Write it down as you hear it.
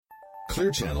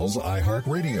Clear Channel's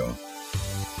iHeartRadio.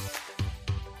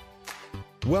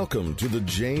 Welcome to the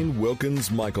Jane Wilkens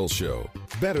Michael Show.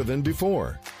 Better than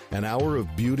before. An hour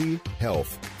of beauty,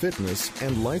 health, fitness,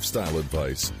 and lifestyle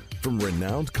advice from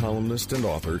renowned columnist and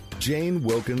author Jane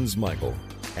Wilkens Michael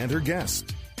and her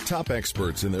guests, top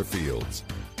experts in their fields.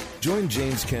 Join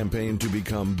Jane's campaign to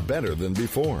become better than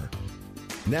before.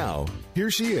 Now, here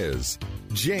she is,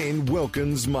 Jane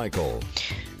Wilkens Michael.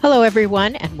 Hello,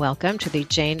 everyone, and welcome to the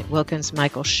Jane Wilkens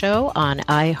Michael Show on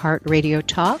iHeartRadio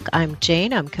Talk. I'm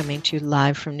Jane. I'm coming to you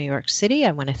live from New York City.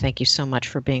 I want to thank you so much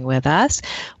for being with us.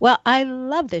 Well, I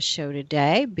love this show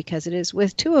today because it is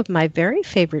with two of my very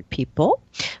favorite people.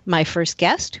 My first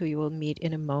guest, who you will meet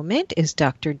in a moment, is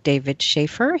Dr. David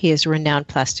Shafer. He is a renowned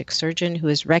plastic surgeon who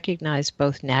is recognized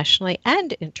both nationally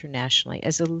and internationally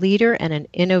as a leader and an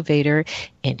innovator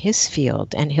in his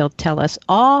field. And he'll tell us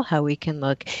all how we can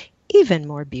look even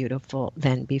more beautiful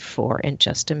than before in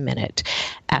just a minute.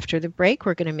 After the break,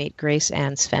 we're going to meet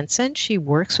Graceanne Svendsen. She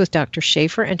works with Dr.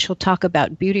 Shafer, and she'll talk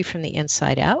about beauty from the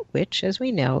inside out, which, as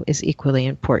we know, is equally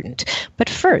important. But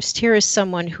first, here is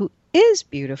someone who is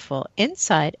beautiful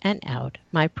inside and out,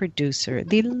 my producer,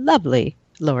 the lovely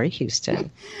Lori Houston.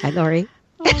 Hi, Lori.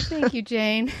 Oh, thank you,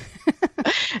 Jane.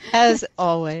 As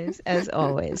always.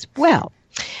 Well,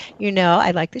 you know,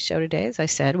 I like the show today. As I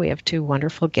said, we have two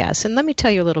wonderful guests. And let me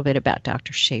tell you a little bit about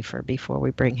Dr. Shafer before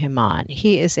we bring him on.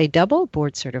 He is a double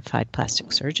board-certified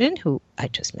plastic surgeon who I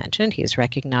just mentioned. He is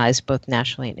recognized both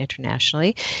nationally and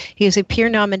internationally. He is a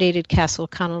peer-nominated Castle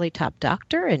Connolly Top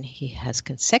Doctor, and he has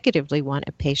consecutively won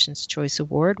a Patient's Choice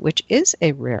Award, which is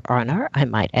a rare honor, I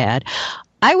might add.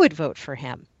 I would vote for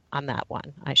him on that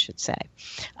one, I should say.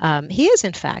 He is,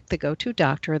 in fact, the go-to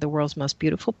doctor of the world's most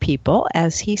beautiful people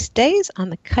as he stays on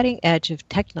the cutting edge of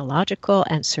technological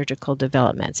and surgical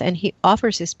developments, and he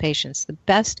offers his patients the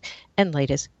best and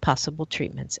latest possible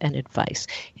treatments and advice.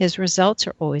 His results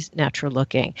are always natural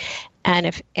looking. And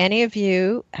if any of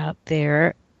you out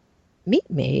there meet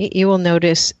me, you will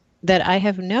notice that I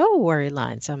have no worry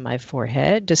lines on my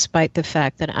forehead, despite the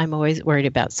fact that I'm always worried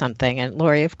about something. And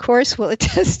Lori, of course, will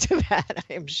attest to that,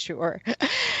 I am sure.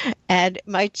 And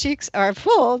my cheeks are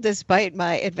full, despite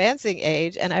my advancing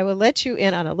age. And I will let you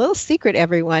in on a little secret,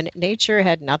 everyone. Nature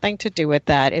had nothing to do with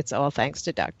that. It's all thanks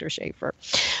to Dr. Shafer.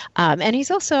 And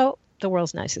he's also the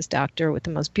world's nicest doctor with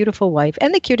the most beautiful wife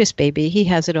and the cutest baby. He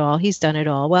has it all. He's done it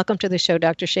all. Welcome to the show,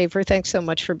 Dr. Shafer. Thanks so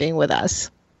much for being with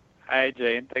us. Hi,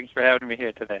 Jane. Thanks for having me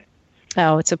here today.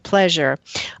 Oh, it's a pleasure.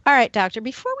 All right, doctor,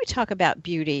 before we talk about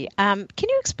beauty, can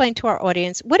you explain to our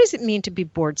audience, what does it mean to be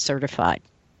board certified?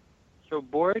 So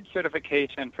board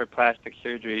certification for plastic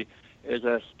surgery is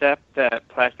a step that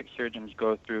plastic surgeons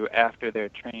go through after their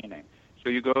training. So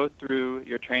you go through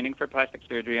your training for plastic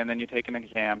surgery, and then you take an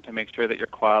exam to make sure that you're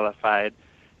qualified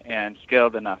and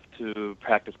skilled enough to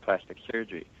practice plastic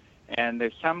surgery. And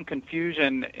there's some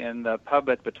confusion in the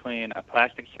public between a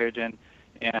plastic surgeon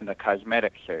and a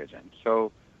cosmetic surgeon.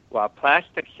 So while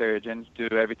plastic surgeons do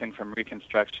everything from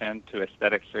reconstruction to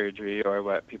aesthetic surgery, or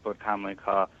what people would commonly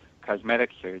call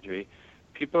cosmetic surgery,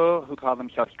 people who call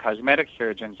themselves cosmetic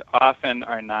surgeons often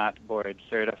are not board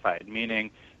certified, meaning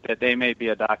that they may be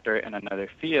a doctor in another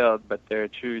field, but they're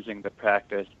choosing to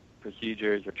practice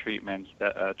procedures or treatments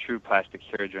that a true plastic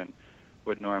surgeon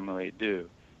would normally do.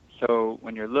 So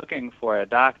when you're looking for a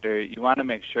doctor, you want to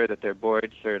make sure that they're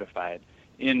board certified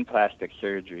in plastic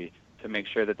surgery to make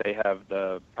sure that they have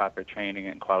the proper training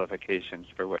and qualifications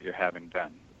for what you're having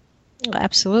done.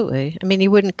 Absolutely. I mean, you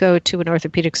wouldn't go to an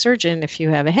orthopedic surgeon if you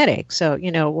have a headache. So,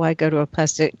 you know, why go to a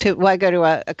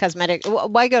cosmetic,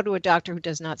 why go to a doctor who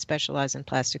does not specialize in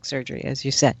plastic surgery, as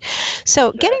you said?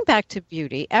 So getting back to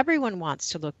beauty, everyone wants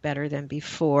to look better than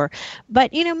before.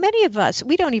 But, you know, many of us,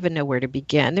 we don't even know where to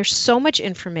begin. There's so much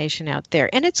information out there,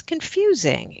 and it's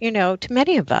confusing, you know, to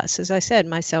many of us, as I said,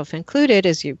 myself included,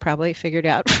 as you probably figured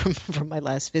out from my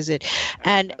last visit.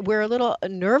 And we're a little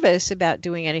nervous about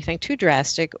doing anything too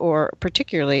drastic or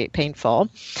particularly painful.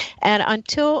 And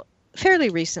until fairly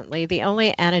recently, the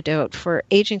only antidote for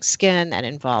aging skin that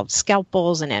involved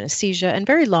scalpels and anesthesia and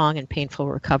very long and painful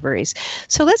recoveries.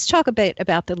 So let's talk a bit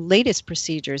about the latest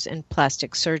procedures in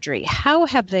plastic surgery. How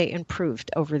have they improved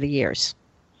over the years?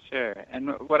 Sure.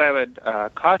 And what I would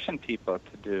caution people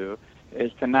to do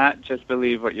is to not just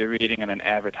believe what you're reading in an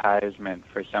advertisement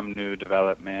for some new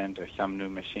development or some new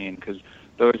machine, because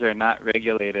those are not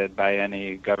regulated by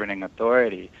any governing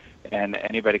authority, and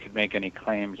anybody could make any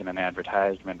claims in an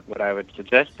advertisement. What I would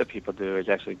suggest that people do is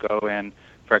actually go in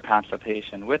for a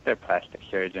consultation with their plastic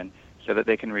surgeon so that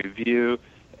they can review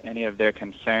any of their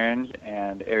concerns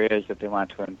and areas that they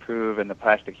want to improve, and the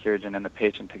plastic surgeon and the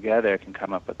patient together can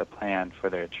come up with a plan for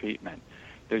their treatment.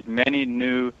 there's many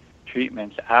new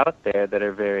treatments out there that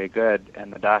are very good,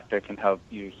 and the doctor can help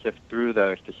you sift through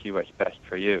those to see what's best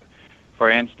for you. For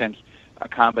instance, a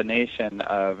combination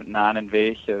of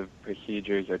non-invasive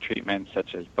procedures or treatments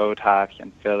such as Botox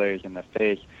and fillers in the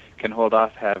face can hold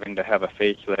off having to have a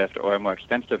facelift or a more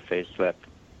extensive facelift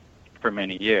for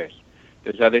many years.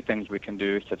 There's other things we can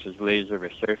do, such as laser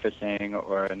resurfacing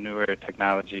or a newer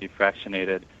technology,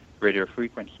 fractionated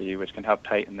radiofrequency, which can help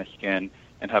tighten the skin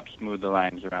and help smooth the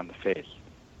lines around the face.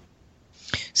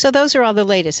 So those are all the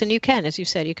latest. And you can, as you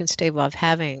said, you can stave off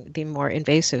having the more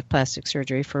invasive plastic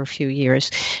surgery for a few years.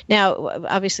 Now,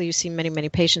 obviously, you see many, many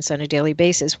patients on a daily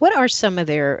basis. What are some of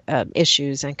their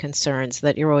issues and concerns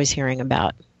that you're always hearing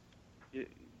about?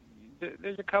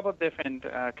 There's a couple of different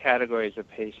categories of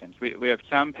patients. We have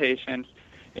some patients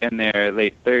in their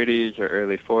late 30s or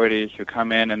early 40s who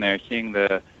come in and they're seeing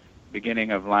the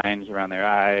beginning of lines around their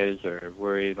eyes or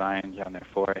worry lines on their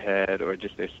forehead or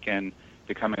just their skin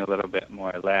becoming a little bit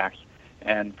more lax.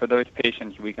 And for those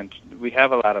patients, we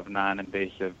have a lot of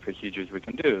non-invasive procedures we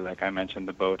can do. Like I mentioned,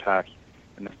 the Botox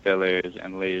and the fillers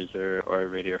and laser or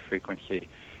radiofrequency.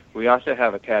 We also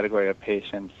have a category of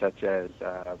patients such as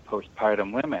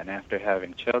postpartum women after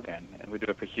having children, and we do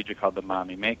a procedure called the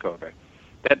mommy makeover.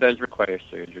 That does require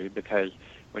surgery because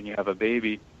when you have a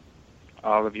baby,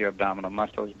 all of your abdominal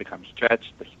muscles become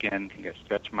stretched, the skin can get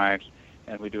stretch marks,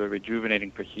 and we do a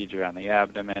rejuvenating procedure on the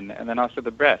abdomen and then also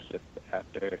the breasts. If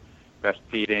after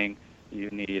breastfeeding you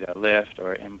need a lift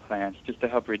or implants just to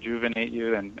help rejuvenate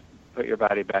you and put your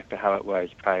body back to how it was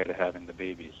prior to having the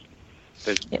babies.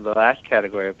 There's the last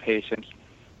category of patients,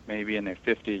 maybe in their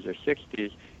 50s or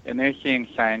 60s, and they're seeing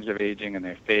signs of aging in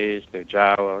their face, their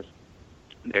jowls,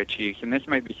 their cheeks, and this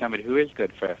might be somebody who is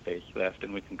good for a facelift,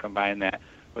 and we can combine that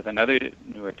with another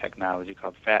newer technology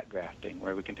called fat grafting,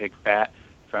 where we can take fat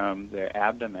from their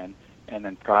abdomen and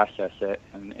then process it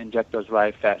and inject those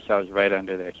live fat cells right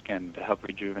under their skin to help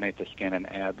rejuvenate the skin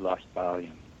and add lost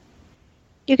volume.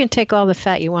 You can take all the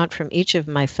fat you want from each of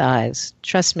my thighs.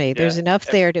 Trust me, there's enough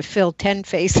there to fill 10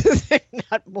 faces,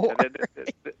 not more.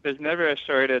 There's never a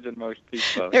shortage in most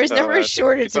people. There's never a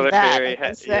shortage of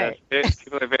fat.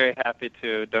 People are very happy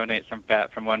to donate some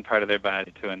fat from one part of their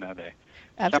body to another.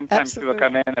 Sometimes Absolutely. people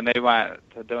come in and they want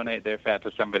to donate their fat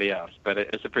to somebody else, but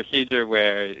it's a procedure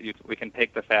where we can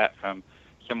take the fat from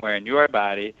somewhere in your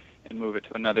body and move it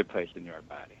to another place in your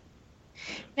body.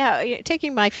 Now,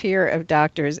 taking my fear of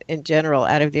doctors in general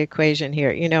out of the equation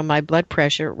here, my blood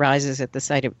pressure rises at the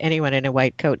sight of anyone in a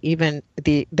white coat, even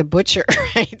the butcher,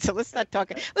 right? So let's not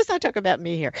talk about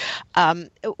me here.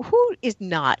 Who is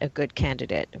not a good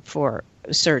candidate for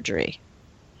surgery?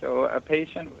 So a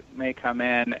patient may come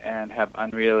in and have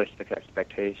unrealistic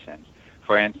expectations.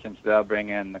 For instance, they'll bring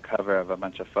in the cover of a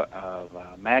bunch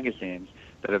of magazines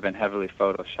that have been heavily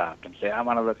photoshopped and say, I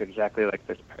want to look exactly like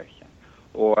this person.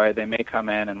 Or they may come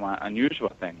in and want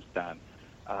unusual things done,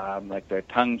 like their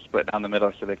tongue split down the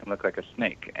middle so they can look like a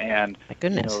snake. And my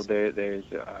goodness. There's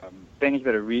things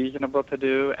that are reasonable to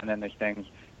do, and then there's things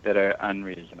that are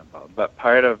unreasonable. But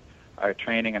part of our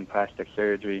training in plastic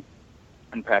surgery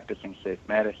and practicing safe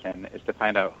medicine is to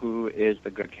find out who is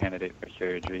the good candidate for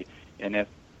surgery and if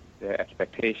their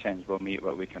expectations will meet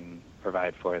what we can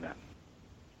provide for them.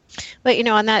 But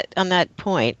on that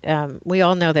point, we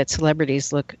all know that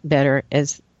celebrities look better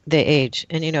as they age.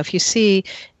 And if you see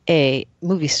a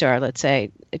movie star, let's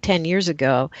say 10 years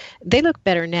ago, they look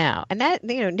better now. And that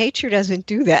nature doesn't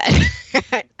do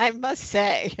that. I must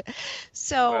say.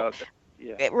 So,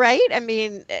 right? I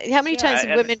mean, how many times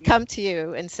have women come to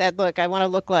you and said, "Look, I want to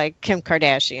look like Kim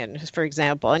Kardashian," for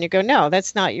example, and you go, "No,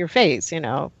 that's not your face,"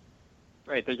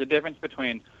 Right. There's a difference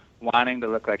between wanting to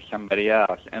look like somebody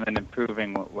else and then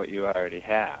improving what you already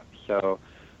have. So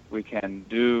we can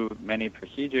do many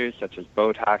procedures such as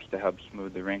Botox to help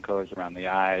smooth the wrinkles around the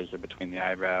eyes or between the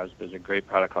eyebrows. There's a great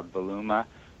product called Voluma,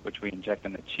 which we inject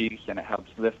in the cheeks, and it helps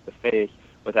lift the face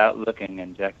without looking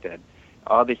injected.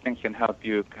 All these things can help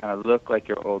you kind of look like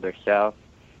your older self,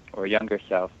 or younger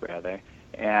self rather,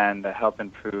 and help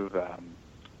improve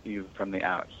you from the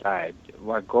outside.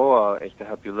 Our goal is to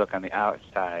help you look on the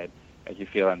outside as you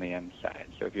feel on the inside.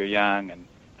 So if you're young and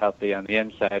healthy on the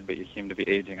inside, but you seem to be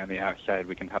aging on the outside,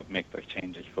 we can help make those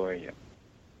changes for you.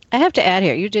 I have to add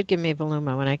here, you did give me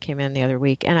Voluma when I came in the other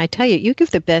week, and I tell you, you give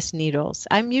the best needles.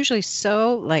 I'm usually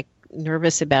so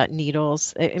nervous about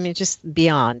needles. I mean, just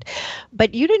beyond.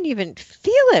 But you didn't even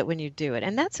feel it when you do it,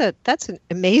 and that's an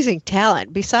amazing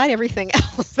talent. Beside everything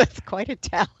else, that's quite a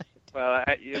talent. Well,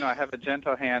 I have a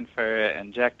gentle hand for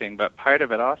injecting, but part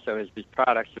of it also is these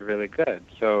products are really good.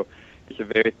 So it's a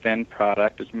very thin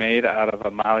product. It's made out of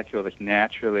a molecule that's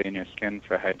naturally in your skin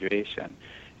for hydration.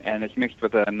 and it's mixed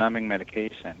with a numbing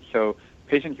medication. So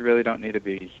patients really don't need to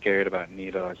be scared about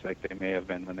needles like they may have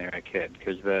been when they were a kid,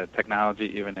 because the technology,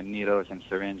 even in needles and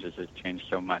syringes, has changed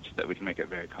so much that we can make it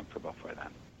very comfortable for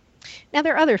them. Now,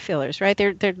 there are other fillers, right?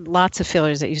 There are lots of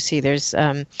fillers that you see. There's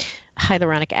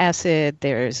hyaluronic acid,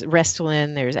 there's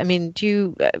Restylane,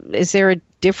 is there a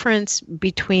difference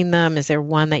between them? Is there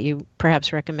one that you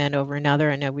perhaps recommend over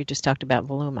another? I know we just talked about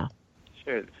Voluma.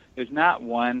 Sure. There's not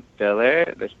one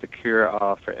filler that's the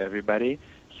cure-all for everybody.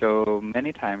 So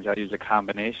many times I'll use a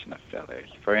combination of fillers.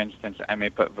 For instance, I may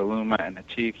put Voluma in the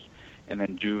cheeks and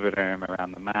then Juvederm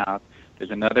around the mouth.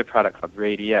 There's another product called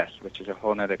Radiesse, which is a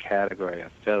whole other category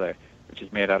of filler, which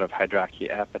is made out of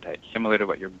hydroxyapatite, similar to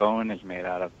what your bone is made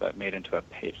out of, but made into a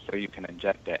paste, so you can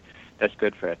inject it. That's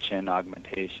good for a chin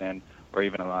augmentation or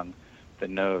even along the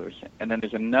nose. And then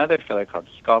there's another filler called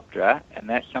Sculptra, and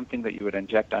that's something that you would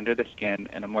inject under the skin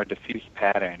in a more diffuse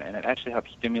pattern, and it actually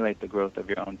helps stimulate the growth of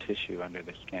your own tissue under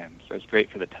the skin. So it's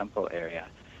great for the temple area.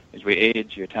 As we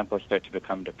age, your temples start to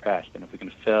become depressed, and if we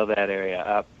can fill that area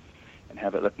up and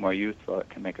have it look more youthful, it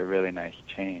can make a really nice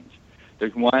change.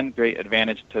 There's one great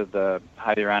advantage to the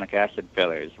hyaluronic acid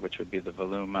fillers, which would be the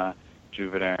Voluma,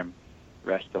 Juvederm,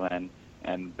 Restylane,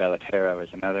 and Belotero is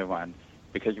another one,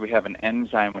 because we have an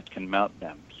enzyme which can melt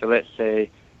them. So let's say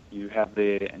you have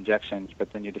the injections,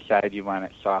 but then you decide you want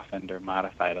it softened or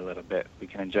modified a little bit. We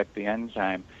can inject the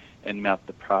enzyme and melt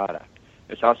the product.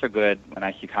 It's also good when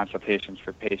I see consultations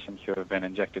for patients who have been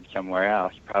injected somewhere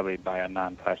else, probably by a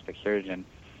non-plastic surgeon,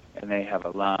 and they have a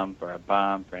lump or a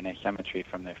bump or an asymmetry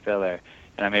from their filler,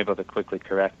 and I'm able to quickly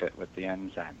correct it with the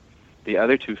enzyme. The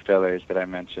other two fillers that I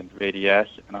mentioned,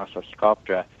 Radiesse and also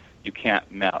Sculptra, you can't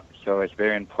melt. So it's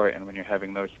very important when you're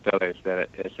having those fillers that it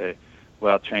is a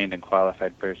well-trained and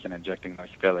qualified person injecting those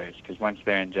fillers, because once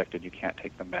they're injected, you can't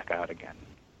take them back out again.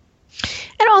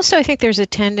 And also, I think there's a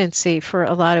tendency for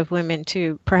a lot of women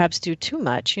to perhaps do too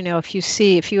much.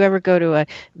 If you ever go to a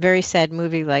very sad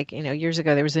movie, like, years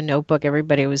ago, there was a Notebook,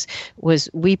 everybody was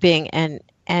weeping, and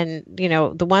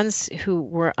the ones who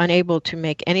were unable to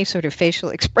make any sort of facial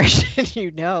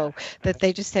expression, that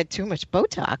they just had too much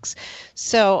Botox.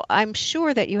 So I'm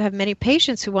sure that you have many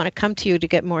patients who want to come to you to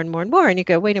get more and more and more, and you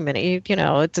go, wait a minute,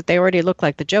 they already look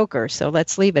like the Joker, so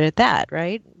let's leave it at that,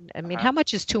 right? I mean, how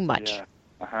much is too much?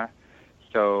 Yeah.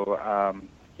 So,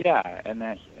 and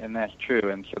that's true.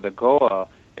 And so the goal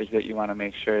is that you want to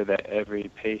make sure that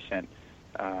every patient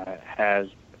has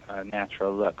a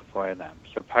natural look for them.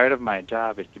 So part of my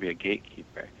job is to be a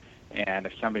gatekeeper. And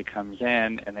if somebody comes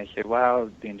in and they say, wow,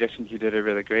 the injections you did are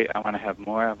really great, I want to have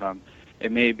more of them,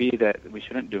 it may be that we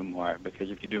shouldn't do more,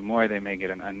 because if you do more, they may get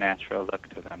an unnatural look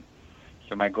to them.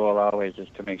 So my goal always is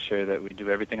to make sure that we do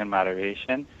everything in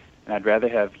moderation. And I'd rather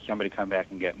have somebody come back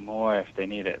and get more if they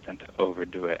need it than to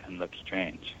overdo it and look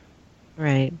strange.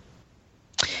 Right.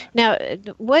 Now,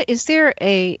 is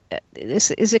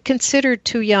it considered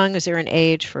too young? Is there an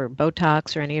age for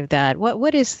Botox or any of that?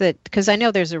 What is that? Because I know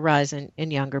there's a rise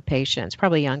in younger patients,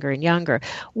 probably younger and younger.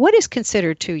 What is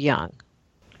considered too young?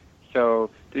 So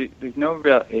there's no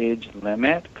real age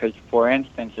limit, because, for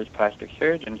instance, as plastic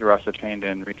surgeons, we're also trained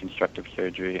in reconstructive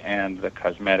surgery and the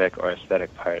cosmetic or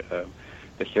aesthetic part of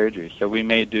the surgery. So we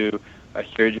may do a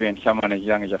surgery in someone as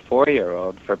young as a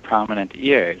 4-year-old for prominent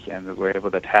ears, and we're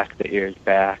able to tack the ears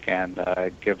back and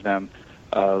give them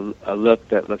a look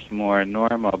that looks more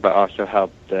normal, but also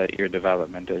help the ear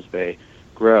development as they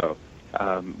grow.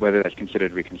 Whether that's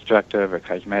considered reconstructive or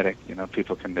cosmetic,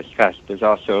 people can discuss. There's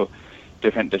also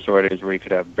different disorders where you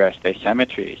could have breast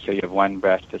asymmetry, so you have one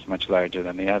breast that's much larger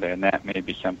than the other, and that may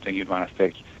be something you'd want to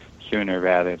fix sooner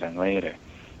rather than later.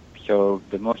 So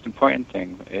the most important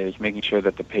thing is making sure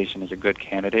that the patient is a good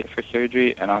candidate for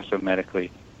surgery and also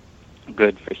medically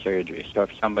good for surgery. So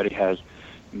if somebody has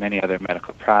many other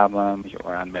medical problems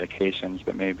or on medications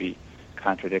that may be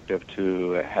contradictive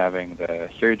to having the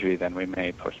surgery, then we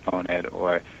may postpone it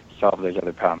or solve those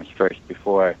other problems first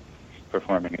before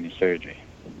performing any surgery.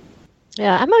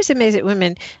 Yeah, I'm always amazed at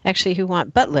women actually who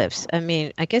want butt lifts. I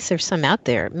mean, I guess there's some out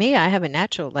there. Me, I have a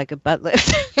natural, like a butt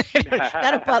lift.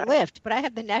 Not a butt lift, but I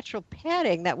have the natural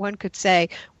padding that one could say,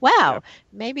 wow,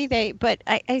 maybe they, but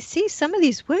I see some of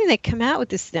these women, they come out with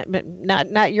this,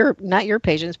 not your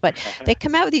patients, but they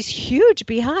come out with these huge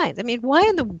behinds. I mean, why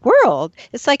in the world?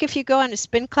 It's like if you go on a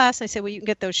spin class and I say, well, you can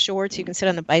get those shorts, you can sit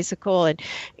on the bicycle and,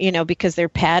 because they're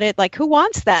padded. Like, who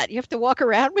wants that? You have to walk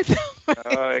around with them.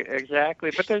 Oh,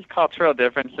 exactly. But there's cultural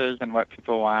differences in what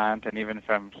people want, and even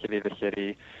from city to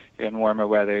city. In warmer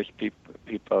weathers,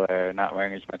 people are not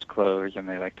wearing as much clothes, and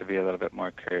they like to be a little bit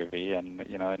more curvy. And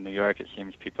in New York, it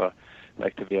seems people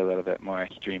like to be a little bit more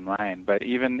streamlined. But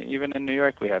even in New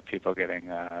York, we have people getting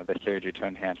the surgery to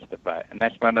enhance the butt. And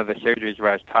that's one of the surgeries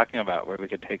where I was talking about, where we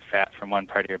could take fat from one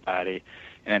part of your body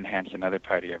and enhance another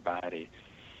part of your body.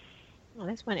 Well,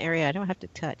 that's one area I don't have to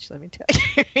touch, let me tell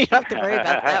you. You don't have to worry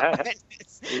about that one.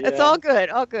 It's all good,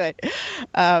 all good.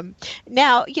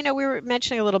 Now, we were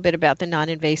mentioning a little bit about the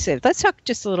non-invasive. Let's talk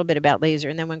just a little bit about laser,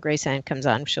 and then when Graceanne comes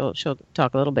on, she'll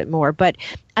talk a little bit more. But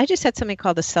I just had something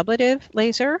called the sublative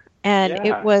laser, and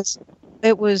it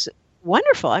was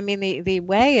wonderful. I mean, the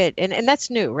way it, and that's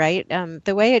new, right?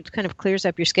 The way it kind of clears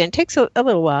up your skin. It takes a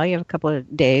little while. You have a couple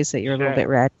of days that you're a little bit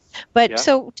red. But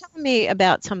so tell me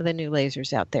about some of the new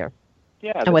lasers out there.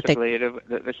 Yeah, the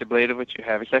sublative, which you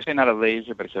have, it's actually not a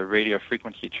laser, but it's a radio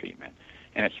frequency treatment,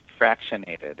 and it's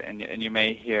fractionated. And you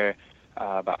may hear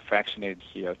about fractionated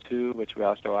CO2, which we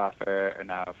also offer, or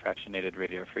now fractionated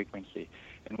radio frequency.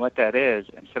 And what that is,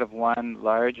 instead of one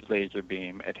large laser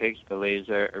beam, it takes the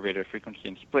laser or radio frequency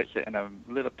and splits it in a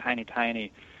little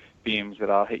tiny beams that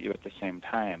all hit you at the same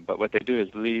time. But what they do is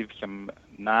leave some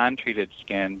non-treated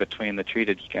skin between the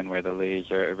treated skin where the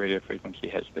laser or radio frequency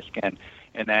hits the skin,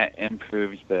 and that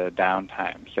improves the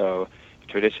downtime. So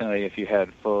traditionally, if you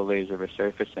had full laser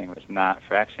resurfacing that's not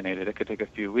fractionated, it could take a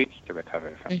few weeks to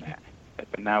recover from that.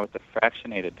 But now with the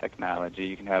fractionated technology,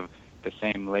 you can have the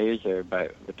same laser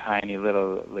but with tiny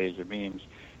little laser beams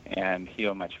and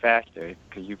heal much faster,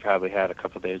 because you probably had a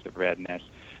couple days of redness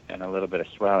and a little bit of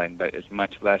swelling, but it's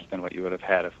much less than what you would have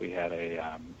had if we had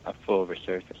a full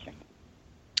resurfacing.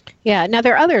 Yeah. Now,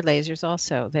 there are other lasers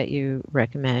also that you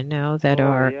recommend now that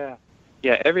are...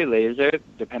 Yeah, every laser,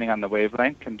 depending on the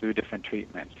wavelength, can do different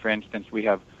treatments. For instance, we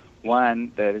have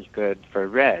one that is good for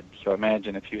red. So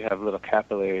imagine if you have little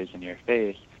capillaries in your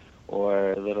face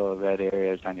or little red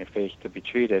areas on your face to be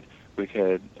treated, we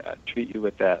could treat you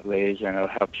with that laser, and it'll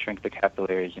help shrink the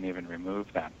capillaries and even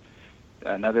remove them.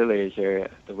 Another laser,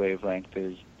 the wavelength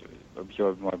is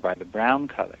absorbed more by the brown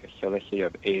color. So let's say you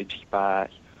have age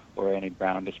spots or any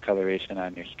brown discoloration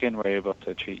on your skin, we're able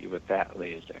to treat you with that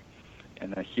laser.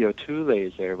 And the CO2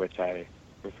 laser, which I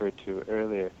referred to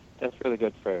earlier, that's really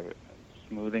good for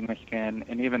smoothing the skin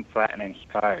and even flattening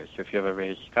scars. So if you have a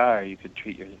raised scar, you could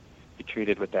be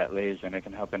treated with that laser, and it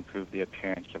can help improve the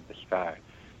appearance of the scar.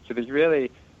 So there's really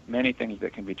many things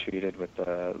that can be treated with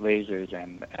the lasers,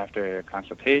 and after a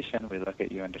consultation, we look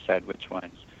at you and decide which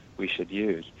ones we should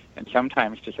use. And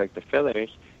sometimes, just like the fillers,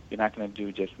 you're not going to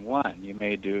do just one. You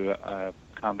may do a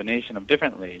combination of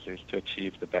different lasers to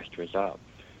achieve the best result.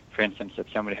 For instance, if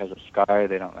somebody has a scar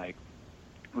they don't like,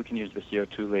 we can use the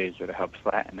CO2 laser to help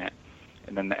flatten it,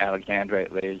 and then the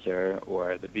Alexandrite laser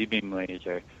or the B-beam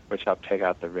laser, which help take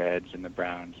out the reds and the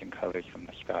browns and colors from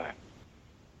the scar.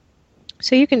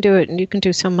 So you can do it, and you can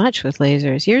do so much with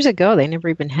lasers. Years ago, they never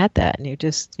even had that, and you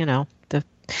just, of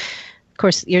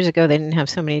course, years ago, they didn't have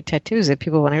so many tattoos that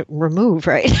people want to remove,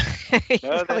 right?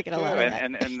 No, that's true.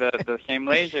 And the same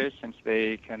lasers, since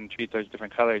they can treat those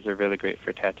different colors, are really great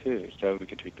for tattoos. So we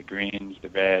could treat the greens, the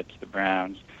reds, the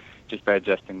browns, just by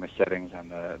adjusting the settings on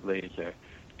the laser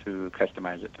to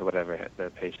customize it to whatever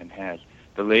the patient has.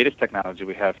 The latest technology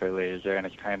we have for laser, and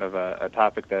it's kind of a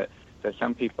topic that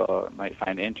some people might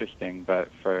find interesting, but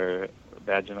for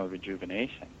vaginal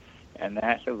rejuvenation. And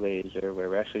that's a laser where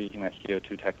we're actually using that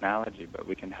CO2 technology, but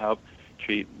we can help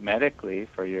treat medically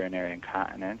for urinary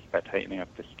incontinence by tightening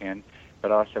up the skin,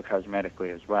 but also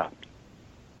cosmetically as well.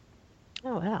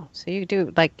 Oh, wow. So you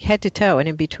do like head to toe and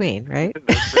in between, right?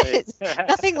 That's right.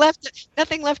 nothing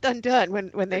left undone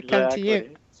when they come to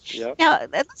you. Yep. Now,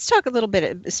 let's talk a little bit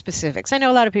of specifics. I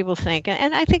know a lot of people think,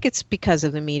 and I think it's because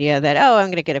of the media, that, I'm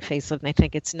going to get a facelift, and they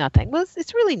think it's nothing. Well,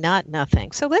 it's really not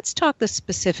nothing. So let's talk the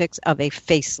specifics of a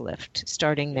facelift,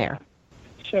 starting there.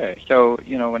 Sure. So,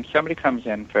 when somebody comes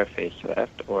in for a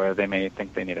facelift, or they may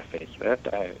think they need a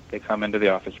facelift, they come into the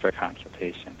office for a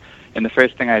consultation. And the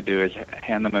first thing I do is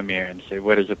hand them a mirror and say,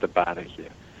 what is it that bothers you?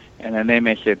 And then they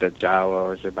may say the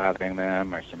jowls are bothering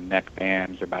them, or some neck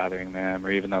bands are bothering them,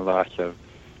 or even the loss of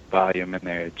volume in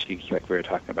their cheeks like we were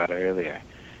talking about earlier.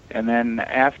 And then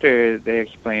after they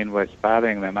explain what's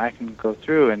bothering them, I can go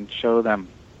through and show them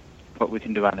what we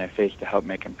can do on their face to help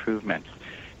make improvements.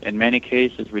 In many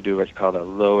cases, we do what's called a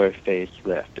lower face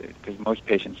lift, because most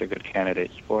patients are good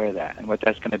candidates for that. And what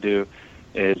that's going to do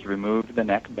is remove the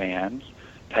neck bands,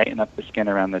 tighten up the skin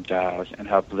around the jowls, and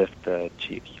help lift the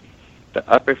cheeks. The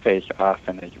upper face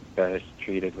often is best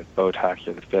treated with Botox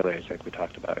or the fillers like we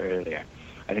talked about earlier.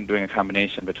 I think doing a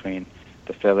combination between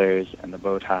the fillers and the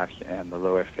Botox and the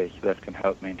lower face lift can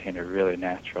help maintain a really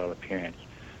natural appearance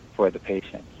for the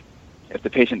patients. If the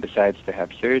patient decides to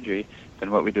have surgery,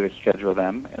 then what we do is schedule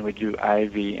them, and we do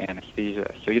IV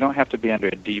anesthesia. So you don't have to be under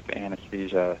a deep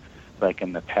anesthesia like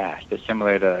in the past. It's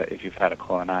similar to if you've had a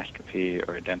colonoscopy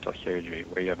or a dental surgery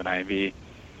where you have an IV,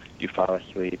 you fall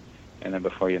asleep, and then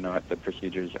before you know it, the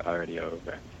procedure's already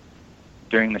over.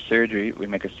 During the surgery, we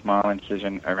make a small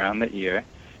incision around the ear,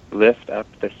 lift up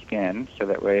the skin so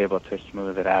that we're able to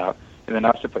smooth it out, and then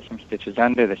also put some stitches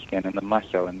under the skin and the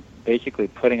muscle, and basically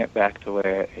putting it back to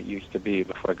where it used to be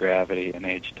before gravity and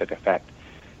age took effect.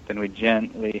 Then we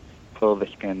gently pull the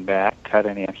skin back, cut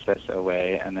any excess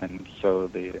away, and then sew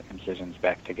the incisions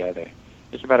back together.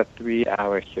 It's about a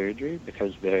 3-hour surgery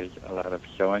because there's a lot of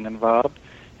sewing involved,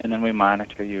 and then we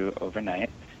monitor you overnight,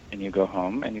 and you go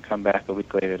home, and you come back a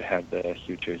week later to have the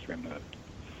sutures removed.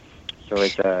 So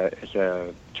it's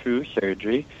a true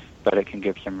surgery, but it can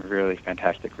give some really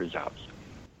fantastic results.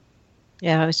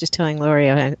 Yeah, I was just telling Lori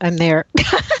I'm there.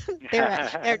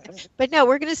 But no,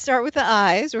 we're going to start with the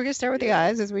eyes. We're going to start with the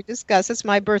eyes as we discuss. It's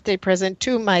my birthday present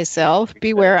to myself.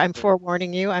 Beware, I'm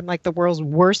forewarning you. I'm like the world's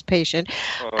worst patient.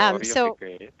 So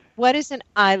be great. What is an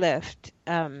eye lift?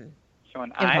 So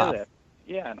an eye lift,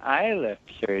 an eye lift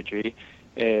surgery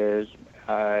is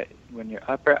when your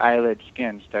upper eyelid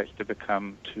skin starts to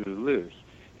become too loose.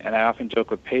 And I often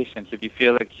joke with patients, if you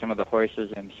feel like some of the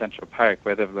horses in Central Park,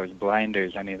 where there are those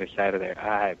blinders on either side of their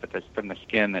eye, but that's from the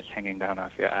skin that's hanging down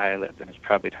off your eyelid, then it's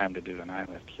probably time to do an eye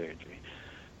lift surgery.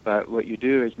 But what you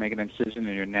do is make an incision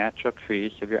in your natural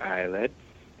crease of your eyelid,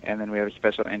 and then we have a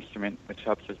special instrument which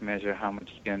helps us measure how much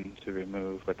skin to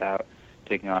remove without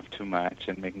taking off too much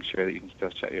and making sure that you can still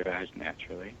shut your eyes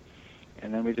naturally.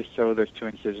 And then we just sew those two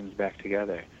incisions back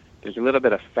together. There's a little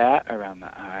bit of fat around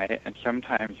the eye, and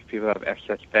sometimes if people have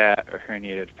excess fat or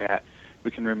herniated fat,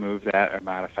 we can remove that or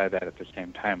modify that at the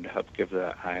same time to help give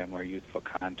the eye a more youthful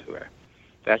contour.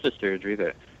 That's a surgery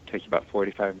that takes about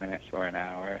 45 minutes or an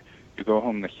hour. You go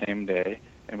home the same day,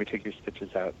 and we take your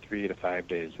stitches out 3 to 5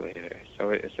 days later. So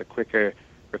it's a quicker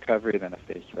recovery than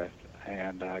a facelift,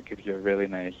 and gives you a really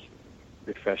nice,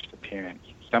 refreshed appearance.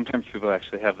 Sometimes people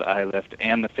actually have the eye lift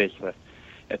and the facelift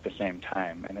at the same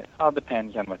time, and it all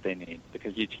depends on what they need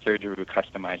because each surgery will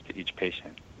customize to each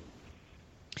patient.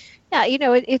 Yeah,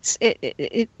 it's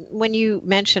when you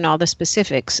mention all the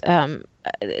specifics,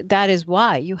 that is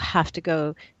why you have to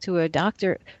go to a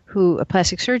doctor, a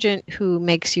plastic surgeon who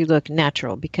makes you look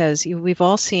natural, because we've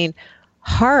all seen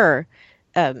horror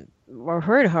or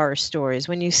heard horror stories.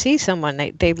 When you see someone,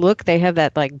 they have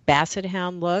that like basset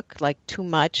hound look, like too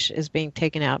much is being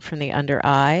taken out from the under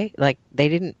eye, like they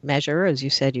didn't measure, as you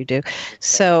said you do. Exactly.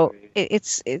 So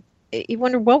you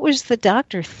wonder, what was the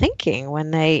doctor thinking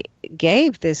when they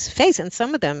gave this face? And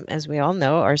some of them, as we all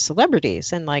know, are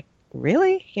celebrities, and like,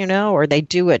 really, or they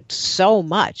do it so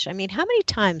much. I mean, how many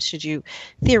times should you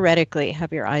theoretically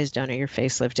have your eyes done or your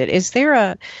face lifted? Is there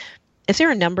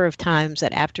a number of times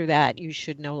that after that you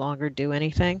should no longer do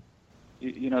anything?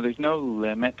 There's no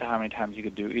limit to how many times you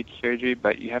could do each surgery,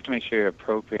 but you have to make sure you're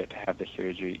appropriate to have the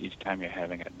surgery each time you're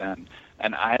having it done.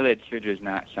 An eyelid surgery is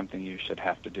not something you should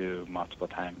have to do multiple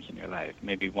times in your life.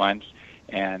 Maybe once,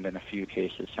 and in a few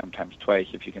cases, sometimes twice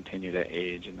if you continue to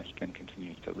age and the skin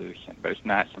continues to loosen. But it's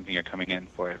not something you're coming in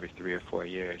for every 3 or 4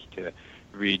 years to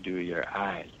redo your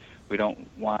eyes. We don't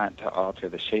want to alter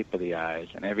the shape of the eyes,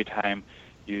 and every time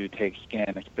you take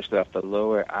skin, especially off the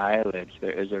lower eyelids,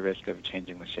 there is a risk of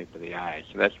changing the shape of the eye.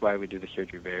 So that's why we do the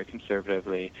surgery very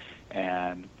conservatively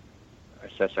and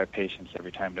assess our patients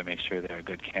every time to make sure they're a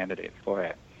good candidate for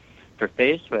it. For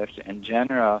facelifts, in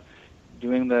general,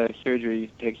 doing the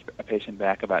surgery takes a patient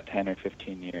back about 10 or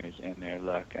 15 years in their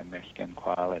look and their skin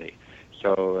quality.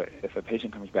 So if a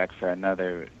patient comes back for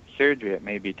another surgery, it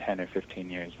may be 10 or 15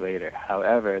 years later.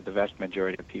 However, the vast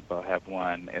majority of people have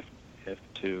one, if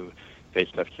two,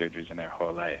 facelift surgeries in their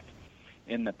whole life.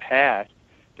 In the past,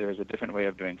 there was a different way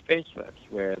of doing facelifts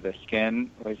where the skin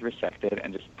was resected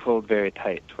and just pulled very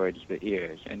tight towards the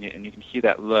ears. And you can see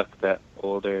that look that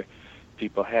older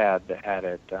people had that had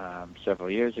it several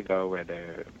years ago, where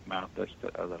their mouth was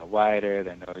a little wider,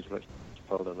 their nose was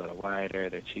pulled a little wider,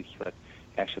 their cheeks looked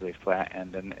actually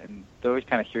flattened. And those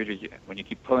kind of surgeries, when you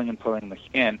keep pulling and pulling the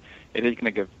skin, it is going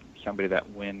to give somebody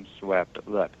that wind-swept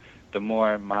look. The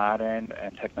more modern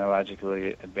and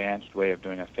technologically advanced way of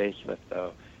doing a facelift,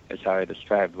 though, is how I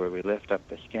described, where we lift up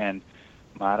the skin,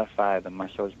 modify the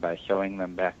muscles by sewing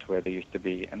them back to where they used to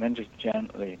be, and then just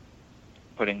gently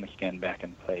putting the skin back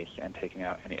in place and taking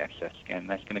out any excess skin.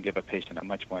 That's going to give a patient a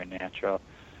much more natural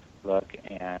look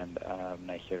and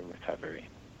nicer recovery.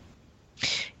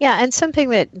 Yeah, and something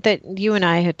that you and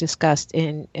I had discussed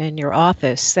in your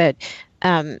office, that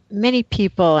many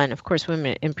people, and of course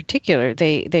women in particular,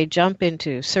 they jump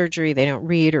into surgery. They don't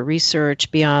read or research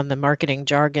beyond the marketing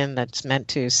jargon that's meant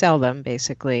to sell them,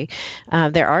 basically.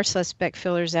 There are suspect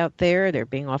fillers out there. They're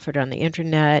being offered on the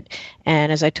internet.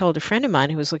 And as I told a friend of mine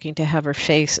who was looking to have her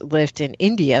face lift in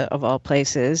India, of all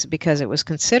places, because it was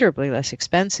considerably less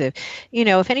expensive,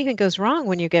 if anything goes wrong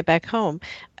when you get back home,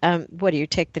 what do you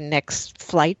take the next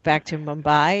flight back to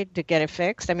Mumbai to get it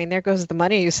fixed? I mean, there goes the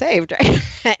money you saved,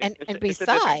 right? and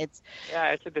besides,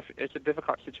 it's a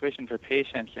difficult situation for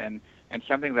patients, and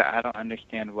something that I don't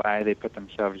understand why they put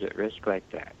themselves at risk like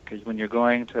that. Because when you're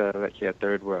going to, let's say, a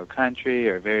third world country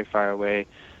or very far away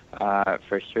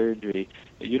for surgery,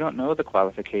 you don't know the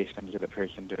qualifications of the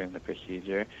person doing the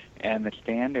procedure, and the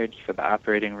standards for the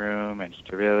operating room and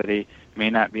sterility may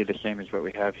not be the same as what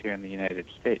we have here in the United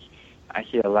States. I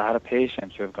see a lot of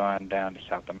patients who have gone down to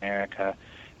South America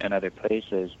and other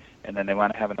places, and then they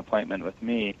want to have an appointment with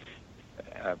me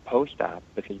post-op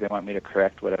because they want me to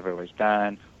correct whatever was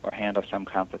done or handle some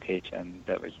complication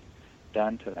that was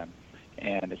done to them.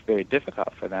 And it's very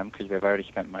difficult for them because they've already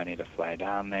spent money to fly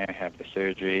down there, have the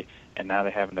surgery, and now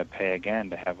they're having to pay again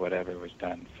to have whatever was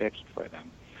done fixed for them.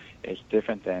 It's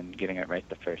different than getting it right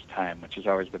the first time, which is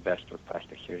always the best with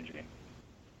plastic surgery.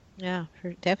 Yeah,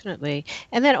 definitely.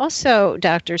 And then also,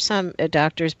 some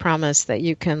doctors promise that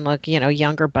you can look,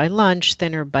 younger by lunch,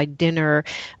 thinner by dinner.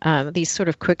 These sort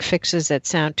of quick fixes that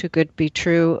sound too good to be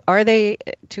true. Are they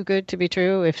too good to be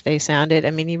true if they sound it?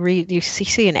 I mean, you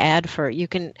see an ad for you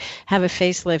can have a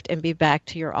facelift and be back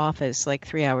to your office like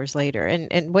 3 hours later.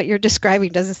 And what you're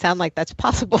describing doesn't sound like that's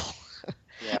possible.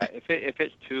 Yeah, if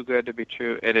it's too good to be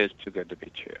true, it is too good to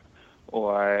be true.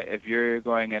 Or if you're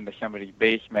going into somebody's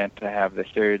basement to have the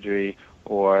surgery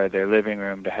or their living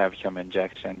room to have some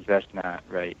injections, that's not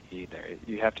right either.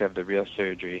 You have to have the real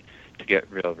surgery to get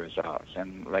real results.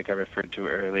 And like I referred to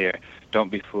earlier,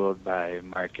 don't be fooled by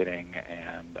marketing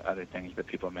and other things that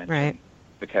people mention, right,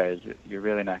 because you're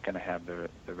really not going to have the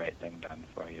right thing done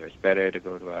for you. It's better to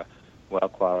go to a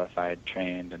well-qualified,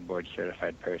 trained, and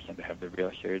board-certified person to have the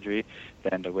real surgery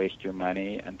than to waste your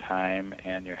money and time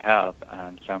and your health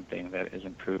on something that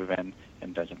isn't proven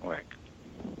and doesn't work.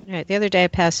 Right. The other day I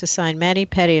passed a sign,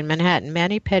 mani-pedi in Manhattan,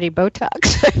 mani-pedi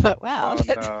Botox. I thought, wow. Oh,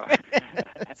 no.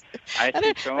 I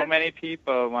see so many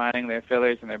people wanting their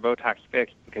fillers and their Botox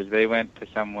fixed because they went to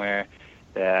somewhere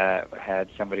that had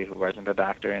somebody who wasn't a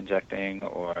doctor injecting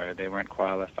or they weren't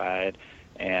qualified.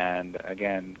 And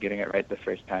again, getting it right the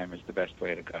first time is the best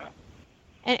way to go.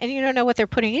 And you don't know what they're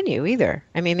putting in you either.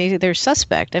 I mean, they're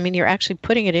suspect. I mean, you're actually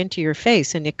putting it into your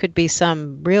face, and it could be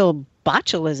some real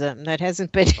botulism that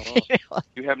hasn't been.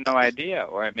 You have no idea,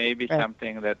 or it may be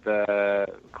something that the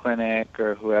clinic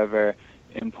or whoever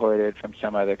imported from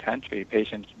some other country.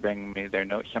 Patients bring me their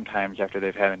notes sometimes after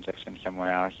they've had injections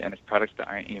somewhere else, and it's products that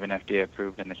aren't even FDA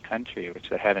approved in this country, which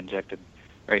they had injected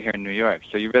right here in New York.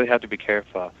 So you really have to be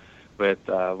careful with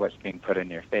what's being put in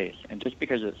your face. And just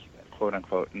because it's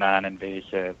quote-unquote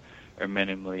non-invasive or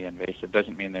minimally invasive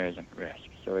doesn't mean there isn't risk.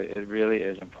 So it really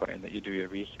is important that you do your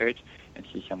research and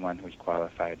see someone who's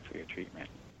qualified for your treatment.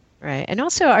 Right. And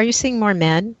also, are you seeing more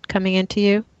men coming into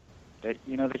you? That's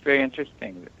very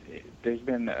interesting. There's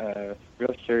been a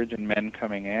real surge in men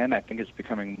coming in. I think it's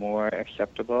becoming more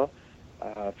acceptable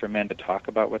for men to talk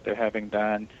about what they're having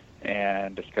done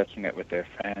and discussing it with their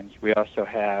friends. We also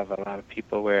have a lot of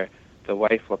people where the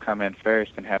wife will come in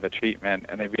first and have a treatment,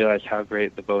 and they realize how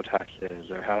great the Botox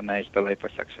is or how nice the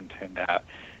liposuction turned out.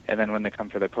 And then when they come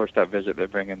for their post-op visit, they're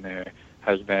bringing their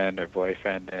husband or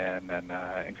boyfriend in and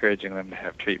encouraging them to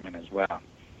have treatment as well.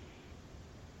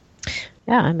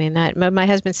 Yeah, I mean, my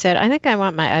husband said, I think I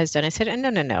want my eyes done. I said,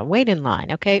 no, wait in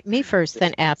line, okay? Me first,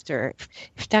 then after.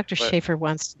 If Dr. Shafer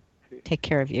wants to take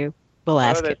care of you, we'll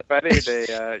ask him. Oh, that's funny.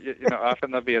 They,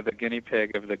 often they'll be the guinea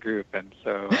pig of the group, and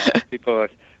so people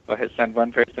will send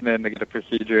one person in to get a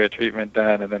procedure, a treatment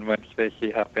done, and then once they see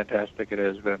how fantastic it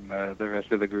is, then the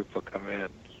rest of the group will come in.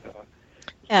 So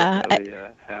it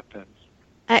really happens.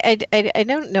 I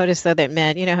don't notice, though, that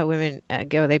men, how women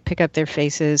go, they pick up their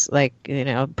faces, like,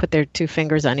 put their two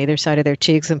fingers on either side of their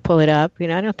cheeks and pull it up. I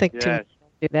don't think too many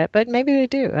do that, but maybe they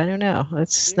do. I don't know.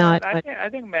 It's not. I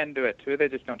think men do it, too. They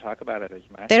just don't talk about it as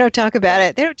much. They don't talk about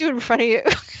it. They don't do it in front of you.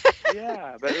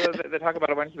 Yeah, but they talk about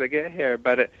it once they get here.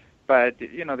 But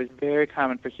there's very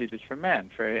common procedures for men.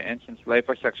 For instance,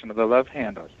 liposuction of the love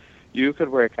handles. You could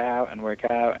work out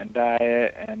and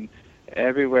diet and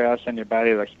everywhere else on your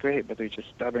body looks great, but there's just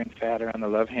stubborn fat around the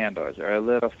love handles or a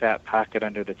little fat pocket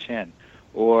under the chin.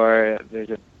 Or there's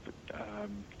a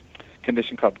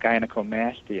condition called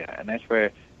gynecomastia, and that's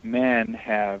where men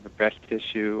have breast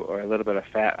tissue or a little bit of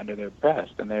fat under their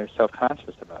breast, and they're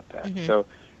self-conscious about that. So,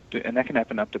 and that can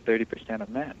happen up to 30% of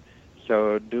men.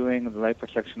 So doing the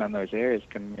liposuction on those areas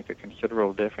can make a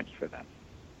considerable difference for them.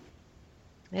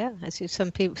 Yeah, I see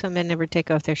some men never take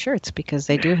off their shirts because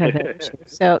they do have that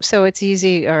issue. So it's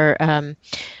easy, or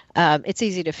it's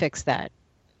easy to fix that,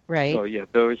 right? Oh yeah,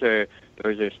 those are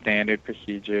standard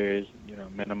procedures.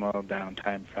 Minimal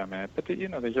downtime from it. But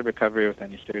there's a recovery with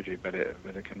any surgery, but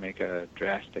it can make a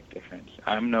drastic difference.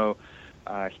 I'm no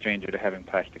stranger to having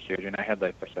plastic surgery, and I had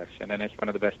liposuction, and it's one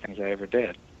of the best things I ever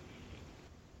did.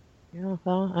 Yeah,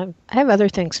 well, I have other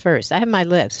things first. I have my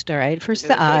list, all right? First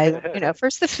the eye,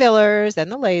 first the fillers, then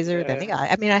the laser, then the eye.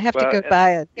 I mean, I have to go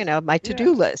by, my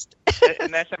to-do list.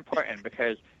 And that's important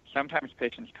because sometimes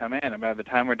patients come in, and by the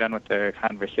time we're done with their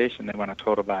conversation, they want a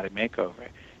total body makeover.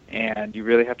 And you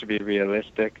really have to be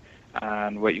realistic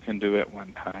on what you can do at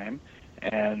one time,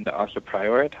 and also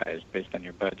prioritize based on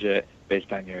your budget,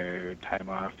 based on your time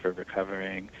off for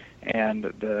recovering, and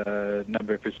the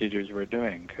number of procedures we're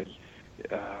doing, because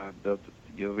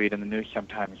you'll read in the news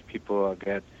sometimes people will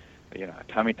get, a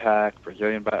tummy tuck,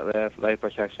 Brazilian butt lift,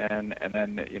 liposuction, and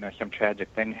then, some tragic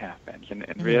thing happens.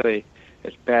 And really,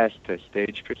 it's best to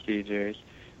stage procedures,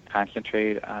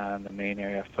 concentrate on the main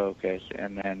area of focus,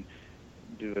 and then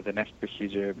do the next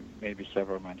procedure maybe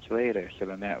several months later. So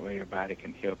then that way your body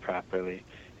can heal properly,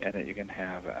 and that you can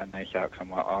have a nice outcome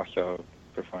while also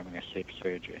performing a safe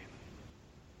surgery.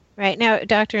 Right. Now,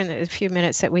 doctor, in the few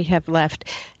minutes that we have left,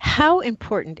 how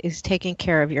important is taking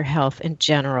care of your health in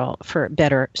general for a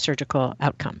better surgical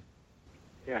outcome?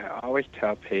 Yeah, I always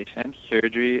tell patients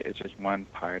surgery is just one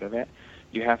part of it.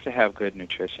 You have to have good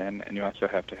nutrition, and you also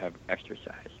have to have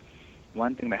exercise.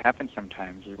 One thing that happens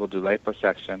sometimes is we'll do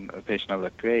liposuction, the patient will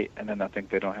look great, and then they'll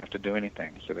think they don't have to do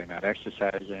anything. So they're not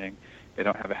exercising, they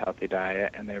don't have a healthy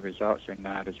diet, and their results are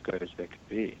not as good as they could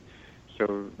be.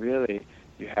 So really,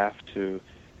 you have to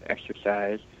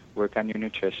exercise, work on your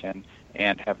nutrition,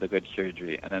 and have the good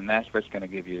surgery. And then that's what's going to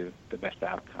give you the best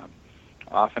outcome.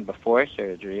 Often before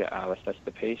surgery, I'll assess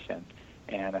the patient,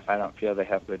 and if I don't feel they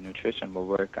have good nutrition, we'll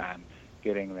work on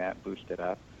getting that boosted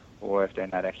up. Or if they're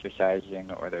not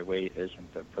exercising or their weight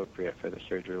isn't appropriate for the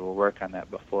surgery, we'll work on that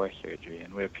before surgery.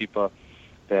 And we have people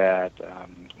that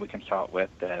we consult with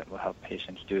that will help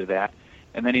patients do that.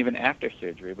 And then even after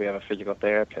surgery, we have a physical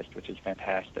therapist, which is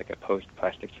fantastic, a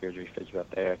post-plastic surgery physical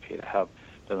therapy to help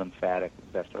the lymphatic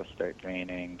vessels start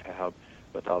draining, to help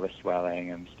with all the swelling,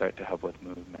 and start to help with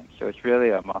movement. So it's really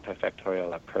a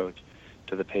multifactorial approach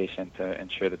to the patient to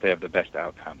ensure that they have the best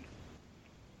outcome.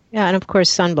 Yeah, and of course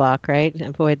sunblock, right?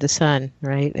 Avoid the sun,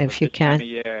 right, if you can.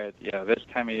 This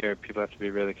time of year, people have to be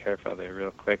really careful. They're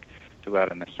real quick to go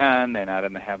out in the sun. They're not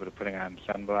in the habit of putting on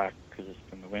sunblock because it's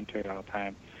in the winter all the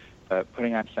time. But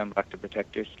putting on sunblock to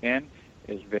protect your skin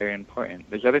is very important.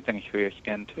 There's other things for your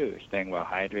skin, too, staying well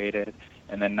hydrated,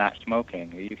 and then not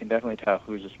smoking. You can definitely tell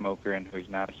who's a smoker and who's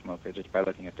not a smoker just by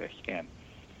looking at their skin.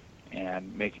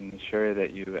 And making sure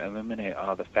that you eliminate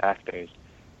all the factors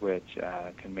which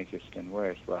can make your skin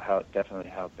worse will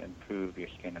definitely help improve your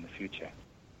skin in the future.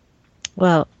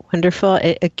 Well, wonderful.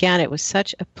 Again, it was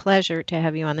such a pleasure to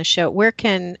have you on the show. Where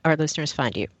can our listeners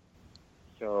find you?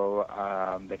 So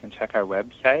they can check our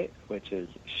website, which is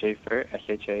Shafer,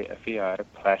 SHAFER,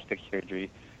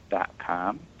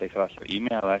 plasticsurgery.com. They can also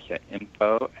email us at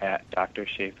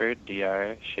info@drshafer,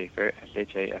 DRShafer,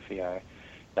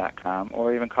 SHAFER.com,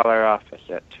 or even call our office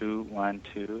at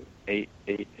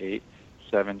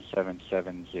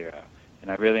 212-888-7770.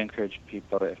 And I really encourage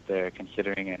people, if they're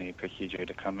considering any procedure,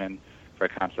 to come in for a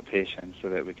consultation so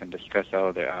that we can discuss all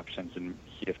of their options and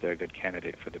see if they're a good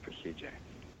candidate for the procedure.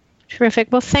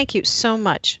 Terrific. Well, thank you so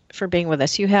much for being with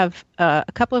us. You have a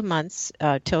couple of months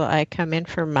till I come in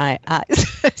for my eyes.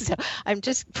 So I'm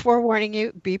just forewarning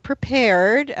you, be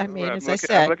prepared. I mean, as I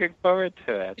said. I'm looking forward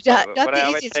to it. What I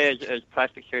always say is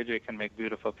plastic surgery can make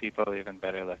beautiful people even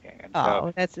better looking. And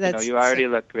that's you already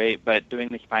look great, but doing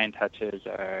the fine touches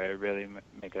really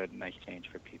make a nice change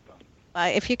for people.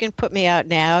 If you can put me out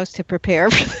now to prepare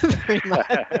for the 3 months,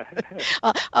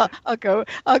 I'll go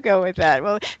with that.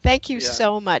 Well, thank you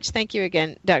so much. Thank you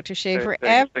again, Dr. Shafer.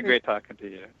 It's been great talking to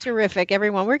you. Terrific,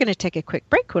 everyone. We're going to take a quick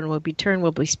break. When we'll return,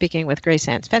 we'll be speaking with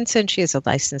Graceanne Svendsen. She is a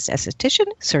licensed esthetician,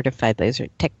 certified laser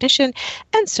technician,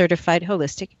 and certified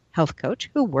holistic health coach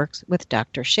who works with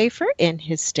Dr. Shafer in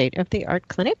his state-of-the-art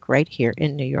clinic right here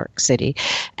in New York City.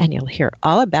 And you'll hear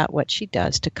all about what she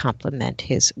does to complement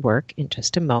his work in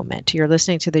just a moment. You're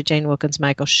listening to the Jane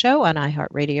Wilkens-Michaels Show on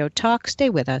iHeartRadio Talk. Stay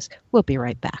with us. We'll be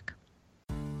right back.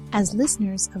 As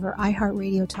listeners of our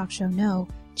iHeartRadio Talk Show know,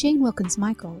 Jane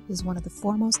Wilkens-Michael is one of the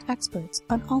foremost experts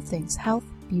on all things health,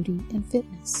 beauty and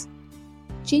fitness.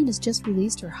 Jane has just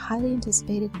released her highly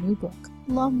anticipated new book,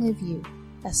 Long Live You,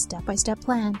 a step-by-step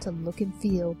plan to look and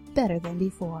feel better than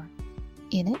before.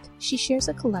 In it, she shares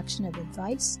a collection of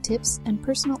advice, tips, and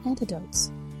personal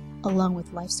antidotes, along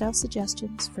with lifestyle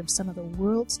suggestions from some of the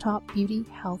world's top beauty,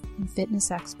 health, and fitness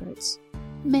experts,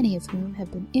 many of whom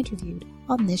have been interviewed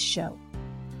on this show.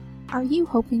 Are you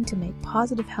hoping to make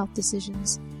positive health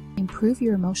decisions, improve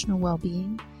your emotional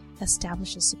well-being,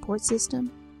 establish a support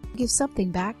system, give something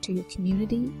back to your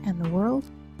community and the world?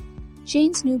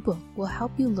 Jane's new book will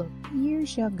help you look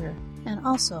years younger and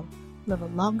also live a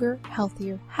longer,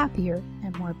 healthier, happier,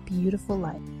 and more beautiful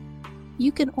life.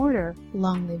 You can order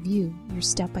Long Live You, your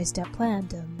step-by-step plan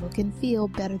to look and feel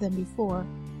better than before,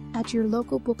 at your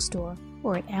local bookstore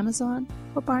or at Amazon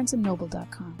or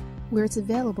BarnesandNoble.com, where it's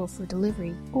available for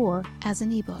delivery or as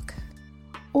an ebook.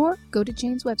 Or go to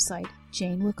Jane's website,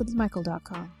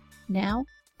 JaneWilkensMichael.com. Now,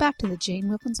 back to the Jane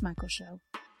Wilkens Michael Show.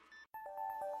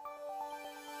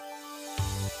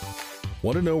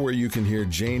 Want to know where you can hear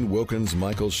Jane Wilkens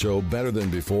Michael Show better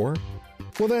than before?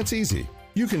 Well, that's easy.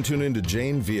 You can tune into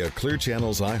Jane via Clear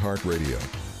Channel's iHeartRadio,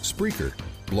 Spreaker,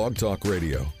 Blog Talk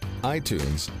Radio,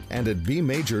 iTunes, and at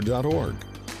bmajor.org.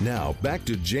 Now, back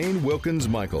to Jane Wilkens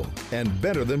Michael and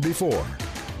Better Than Before.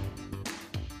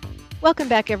 Welcome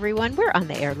back, everyone. We're on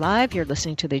the air live. You're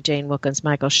listening to the Jane Wilkens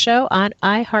Michael Show on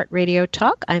iHeartRadio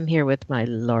Talk. I'm here with my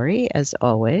Lori, as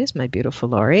always, my beautiful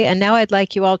Lori. And now I'd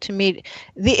like you all to meet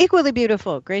the equally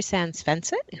beautiful Graceanne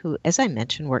Svendsen, who, as I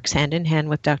mentioned, works hand in hand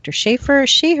with Dr. Shafer.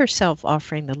 She herself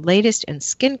offering the latest in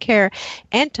skincare,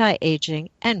 anti-aging,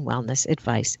 and wellness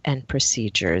advice and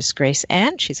procedures.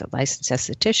 Graceanne, she's a licensed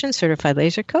esthetician, certified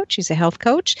laser coach. She's a health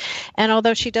coach. And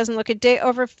although she doesn't look a day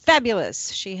over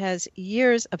fabulous, she has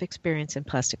years of experience in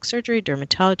plastic surgery,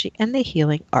 dermatology, and the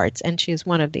healing arts. And she is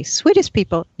one of the sweetest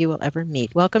people you will ever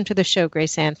meet. Welcome to the show,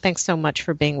 Graceanne. Thanks so much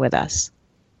for being with us.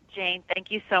 Jane,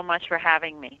 thank you so much for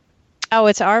having me. Oh,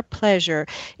 it's our pleasure.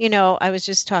 You know, I was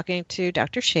just talking to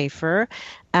Dr. Shafer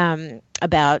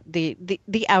about the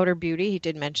outer beauty. He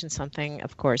did mention something,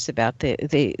 of course, about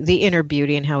the inner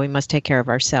beauty and how we must take care of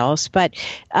ourselves. But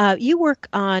you work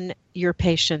on your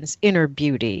patient's inner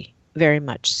beauty, very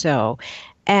much so.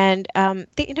 And,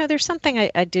 there's something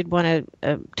I did want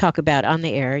to talk about on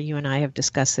the air. You and I have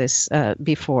discussed this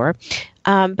before.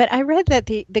 But I read that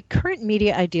the current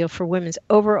media ideal for women's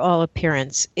overall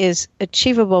appearance is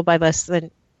achievable by less than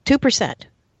 2%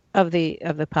 of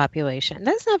the population.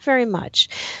 That's not very much.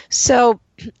 So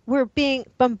we're being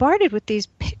bombarded with these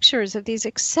pictures of these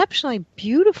exceptionally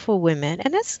beautiful women,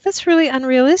 and that's really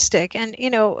unrealistic. And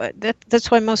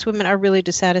that's why most women are really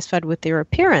dissatisfied with their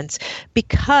appearance,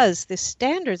 because the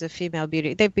standards of female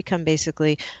beauty, they've become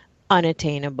basically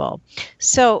unattainable.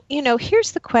 So,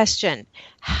 here's the question.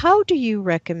 How do you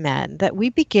recommend that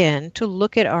we begin to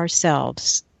look at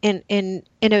ourselves in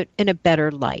a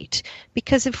better light?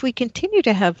 Because if we continue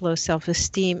to have low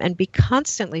self-esteem and be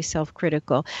constantly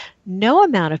self-critical, no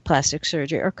amount of plastic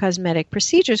surgery or cosmetic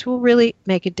procedures will really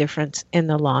make a difference in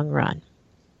the long run.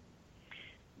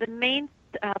 The main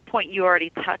point you already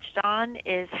touched on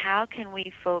is how can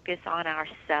we focus on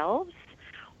ourselves?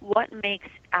 What makes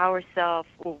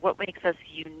us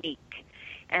unique?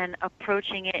 And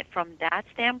approaching it from that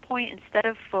standpoint, instead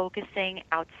of focusing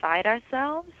outside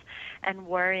ourselves and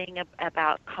worrying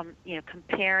about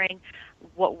comparing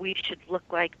what we should look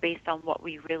like based on what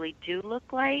we really do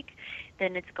look like,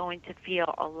 then it's going to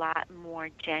feel a lot more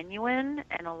genuine,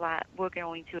 and we're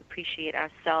going to appreciate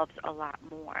ourselves a lot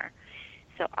more.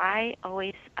 So I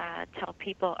always tell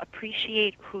people,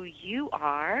 appreciate who you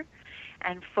are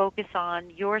and focus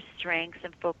on your strengths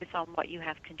and focus on what you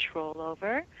have control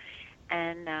over,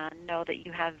 and know that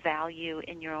you have value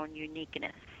in your own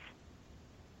uniqueness.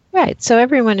 Right. So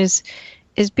everyone is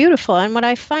beautiful. And what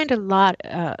I find a lot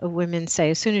of women say,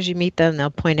 as soon as you meet them, they'll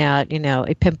point out,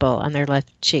 a pimple on their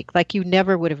left cheek, like you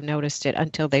never would have noticed it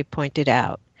until they point it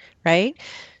out. Right.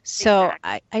 So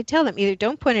exactly. I tell them either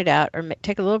don't point it out or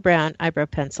take a little brown eyebrow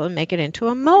pencil and make it into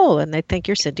a mole, and they think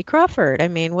you're Cindy Crawford. I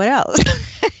mean, what else?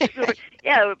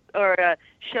 Yeah, or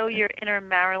show your inner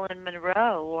Marilyn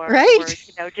Monroe, or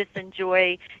just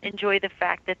enjoy the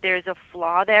fact that there's a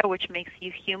flaw there, which makes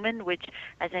you human. Which,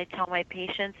 as I tell my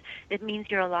patients, it means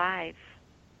you're alive.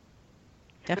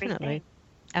 Definitely.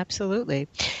 Absolutely.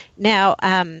 Now,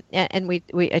 and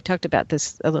I talked about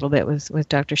this a little bit with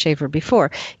Dr. Shafer before.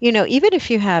 Even if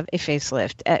you have a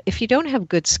facelift, if you don't have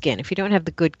good skin, if you don't have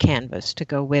the good canvas to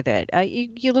go with it,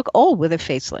 you look old with a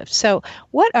facelift. So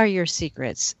what are your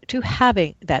secrets to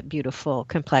having that beautiful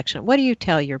complexion? What do you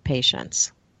tell your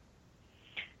patients?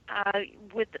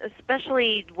 with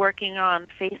especially working on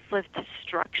facelift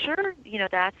structure,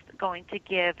 that's going to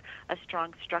give a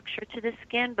strong structure to the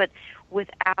skin, but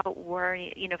without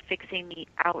fixing the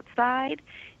outside,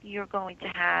 you're going to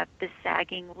have the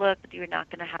sagging look, you're not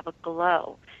going to have a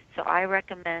glow. So I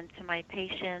recommend to my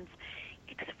patients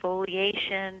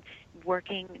exfoliation,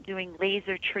 doing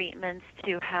laser treatments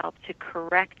to help to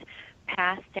correct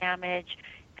past damage,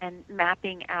 and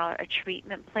mapping out a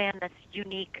treatment plan that's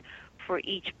unique for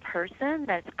each person,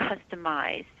 that's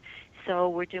customized. So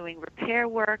we're doing repair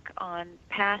work on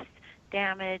past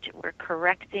damage, we're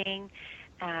correcting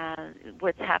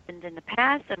what's happened in the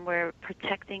past, and we're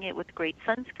protecting it with great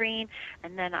sunscreen,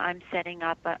 and then I'm setting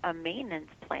up a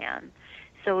maintenance plan.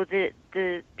 So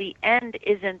the end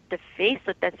isn't the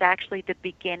facelift, that's actually the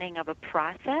beginning of a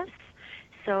process.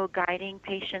 So guiding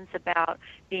patients about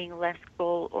being less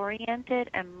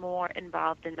goal-oriented and more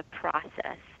involved in the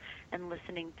process and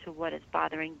listening to what is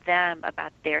bothering them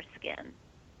about their skin.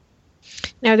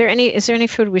 Now, is there any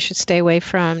food we should stay away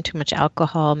from? Too much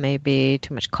alcohol, maybe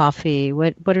too much coffee?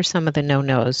 What are some of the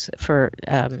no-nos for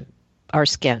our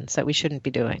skins that we shouldn't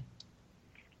be doing?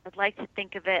 I'd like to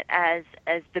think of it as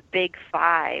the big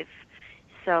five.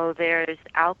 So there's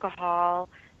alcohol,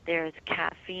 there's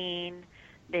caffeine,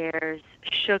 there's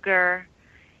sugar.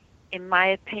 In my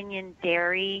opinion,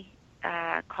 dairy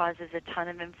causes a ton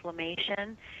of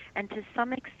inflammation, and to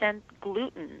some extent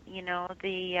gluten.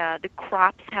 The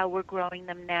crops, how we're growing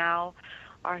them now,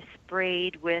 are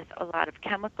sprayed with a lot of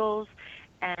chemicals,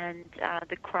 and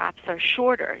the crops are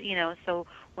shorter. So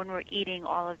when we're eating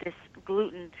all of this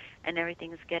gluten and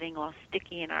everything's getting all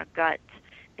sticky in our guts,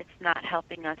 it's not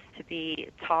helping us to be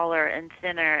taller and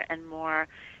thinner and more,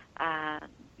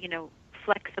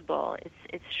 flexible.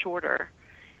 It's shorter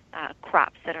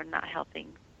crops that are not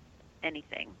helping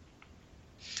anything.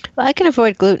 Well, I can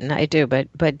avoid gluten, I do,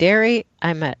 but dairy,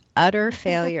 I'm an utter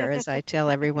failure, as I tell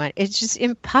everyone. It's just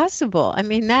impossible. I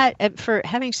mean, that for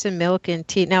having some milk and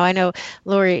tea. Now, I know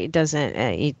Lori doesn't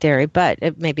eat dairy,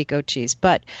 but maybe goat cheese,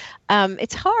 but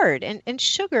it's hard. And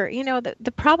sugar,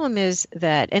 the problem is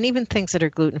that, and even things that are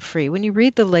gluten-free, when you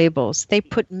read the labels, they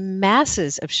put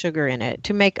masses of sugar in it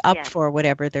to make up for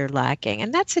whatever they're lacking.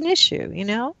 And that's an issue,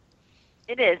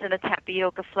 It is, and the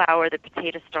tapioca flour, the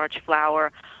potato starch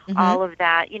flour, all of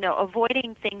that.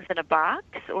 Avoiding things in a box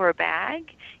or a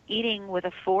bag, eating with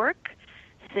a fork,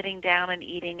 sitting down and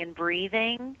eating and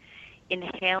breathing,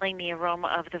 inhaling the aroma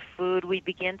of the food. We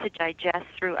begin to digest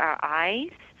through our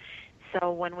eyes.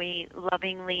 So when we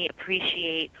lovingly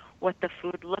appreciate what the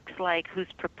food looks like,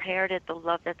 who's prepared it, the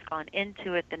love that's gone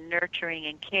into it, the nurturing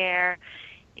and care,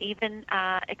 even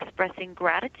expressing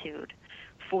gratitude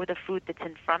for the food that's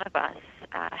in front of us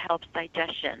helps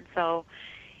digestion. So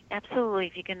absolutely,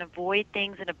 if you can avoid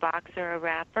things in a box or a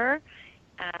wrapper,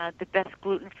 the best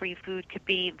gluten-free food could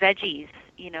be veggies,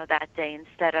 that day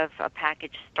instead of a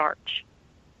packaged starch.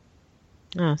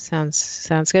 Oh,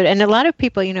 sounds good. And a lot of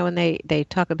people, when they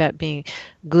talk about being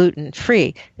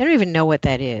gluten-free, they don't even know what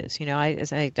that is.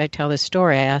 As I tell this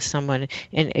story, I asked someone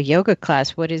in a yoga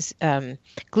class, what is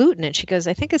gluten? And she goes,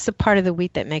 I think it's the part of the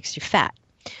wheat that makes you fat.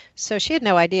 So she had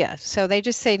no idea. So they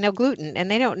just say no gluten, and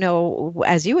they don't know,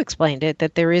 as you explained it,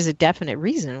 that there is a definite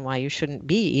reason why you shouldn't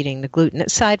be eating the gluten,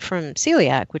 aside from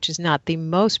celiac, which is not the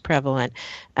most prevalent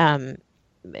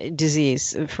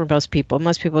disease for most people.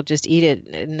 Most people just eat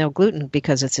it no gluten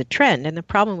because it's a trend. And the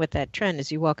problem with that trend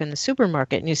is you walk in the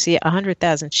supermarket and you see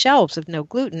 100,000 shelves of no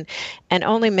gluten, and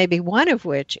only maybe one of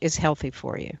which is healthy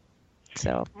for you.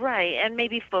 So right, and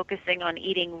maybe focusing on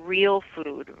eating real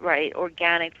food, right,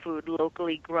 organic food,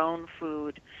 locally grown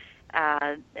food,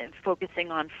 and focusing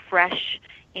on fresh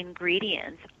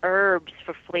ingredients, herbs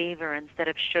for flavor instead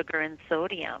of sugar and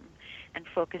sodium, and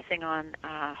focusing on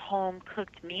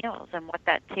home-cooked meals and what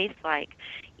that tastes like,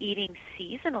 eating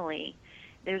seasonally.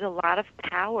 There's a lot of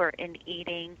power in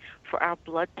eating for our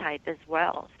blood type as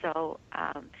well. So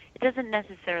it doesn't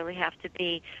necessarily have to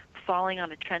be falling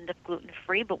on a trend of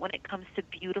gluten-free, but when it comes to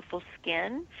beautiful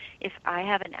skin, if I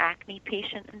have an acne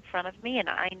patient in front of me and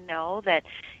I know that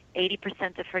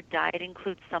 80% of her diet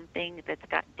includes something that's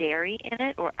got dairy in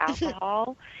it or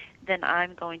alcohol, then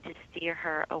I'm going to steer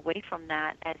her away from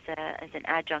that as an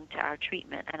adjunct to our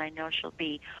treatment. And I know she'll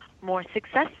be more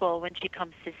successful when she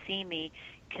comes to see me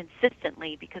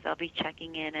consistently because I'll be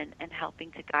checking in and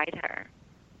helping to guide her.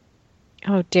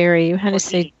 Oh, dairy! You had to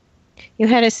say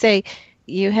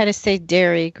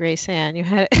dairy, Graceanne.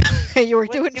 You were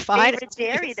doing fine. What's your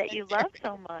favorite dairy that you love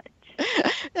so much?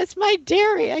 That's my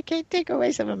dairy. I can't take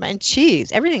away some of mine.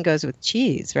 Cheese. Everything goes with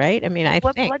cheese, right? I mean,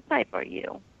 What blood type are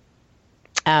you?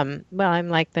 Well, I'm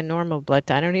like the normal blood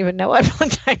type. I don't even know what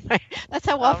blood type that's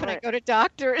how often I right. go to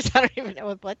doctors. I don't even know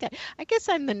what blood type. I guess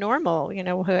I'm the normal,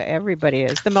 who everybody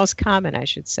is. The most common, I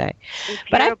should say. If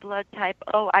But you're a blood type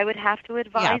O, I would have to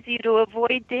advise you to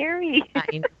avoid dairy.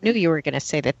 I knew you were going to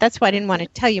say that. That's why I didn't want to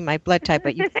tell you my blood type,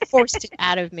 but you forced it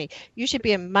out of me. You should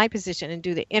be in my position and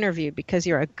do the interview because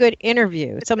you're a good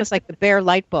interview. It's almost like the bare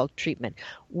light bulb treatment.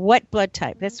 What blood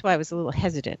type? That's why I was a little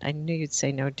hesitant. I knew you'd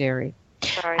say no dairy.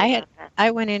 Sorry about that.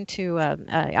 I went into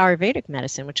Ayurvedic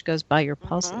medicine, which goes by your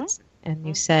pulses, and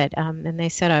you said, and they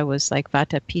said I was like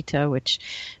Vata Pitta,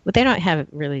 but they don't have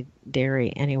really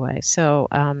dairy anyway. So,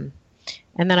 and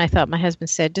then I thought, my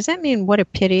husband said, "Does that mean what a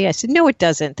pity?" I said, "No, it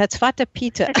doesn't. That's Vata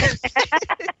Pitta."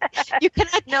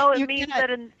 No, it means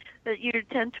that you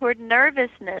tend toward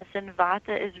nervousness, and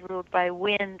Vata is ruled by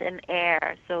wind and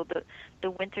air. So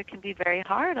the winter can be very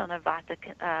hard on a Vata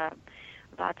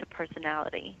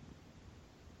personality.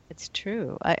 It's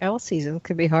true. All seasons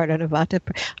could be hard on a Vata.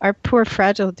 Our poor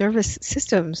fragile nervous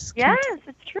systems. Yes,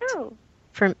 it's true.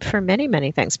 For many,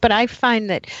 many things. But I find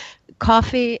that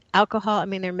coffee, alcohol,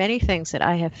 there are many things that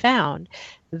I have found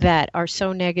that are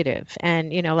so negative.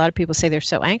 And, a lot of people say they're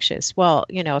so anxious. Well,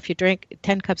 if you drink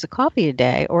 10 cups of coffee a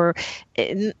day, or,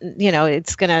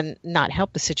 it's going to not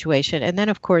help the situation. And then,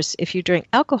 of course, if you drink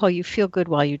alcohol, you feel good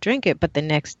while you drink it. But the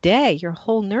next day, your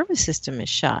whole nervous system is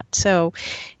shot. So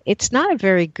it's not a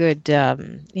very good,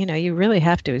 you really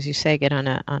have to, as you say, get on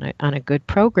a good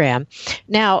program.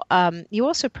 Now, you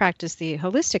also practice the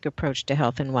holistic approach to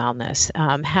health and wellness,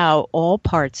 how all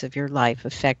parts of your life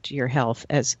affect your health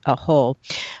as a whole,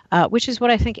 which is what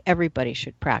I think everybody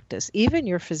should practice, even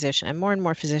your physician. And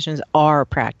more physicians are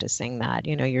practicing that,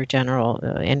 your general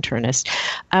internist.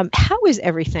 How is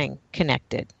everything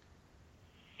connected?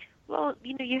 Well,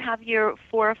 you have your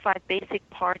 4 or 5 basic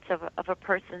parts of a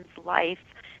person's life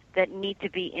that need to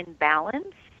be in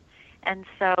balance. And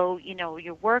so,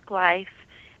 your work life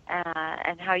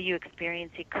and how you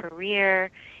experience your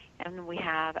career, and we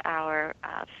have our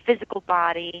physical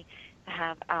body,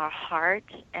 have our heart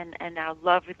and our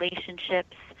love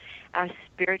relationships, our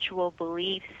spiritual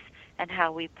beliefs, and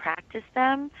how we practice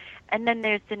them. And then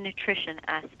there's the nutrition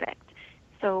aspect.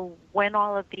 So when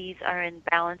all of these are in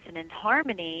balance and in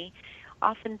harmony,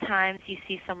 oftentimes you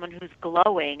see someone who's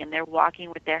glowing and they're walking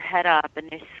with their head up and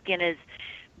their skin is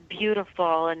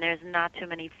beautiful and there's not too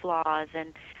many flaws,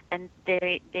 and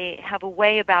they have a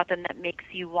way about them that makes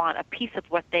you want a piece of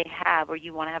what they have, or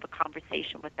you want to have a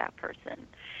conversation with that person.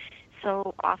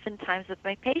 So oftentimes with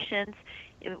my patients,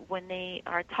 when they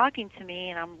are talking to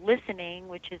me and I'm listening,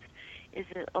 which is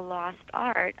a lost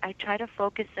art, I try to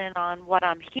focus in on what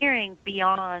I'm hearing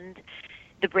beyond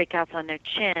the breakouts on their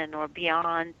chin, or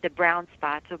beyond the brown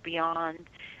spots, or beyond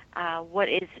what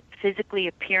is physically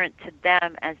apparent to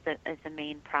them as the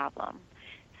main problem.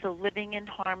 So living in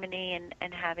harmony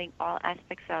and having all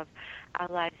aspects of our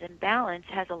lives in balance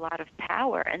has a lot of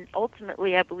power. And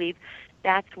ultimately, I believe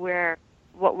that's where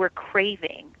what we're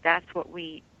craving, that's what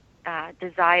we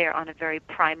desire on a very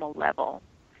primal level,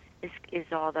 is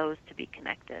all those to be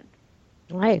connected.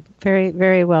 Right. Very,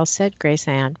 very well said,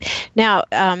 Graceanne. Now,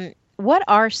 what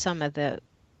are some of the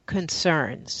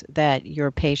concerns that your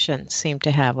patients seem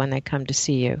to have when they come to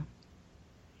see you?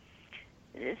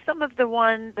 Some of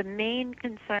the main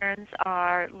concerns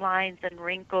are lines and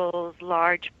wrinkles,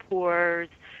 large pores,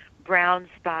 brown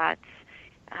spots,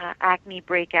 acne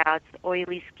breakouts,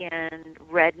 oily skin,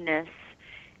 redness,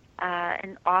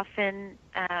 and often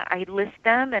I list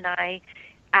them and I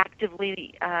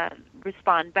actively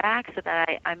respond back so that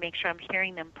I make sure I'm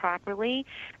hearing them properly,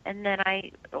 and then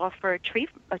I offer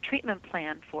a treatment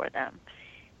plan for them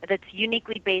that's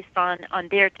uniquely based on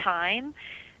their time.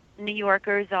 New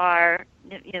Yorkers are,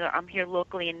 I'm here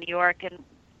locally in New York, and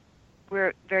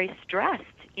we're very stressed,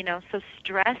 so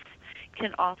stress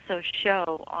can also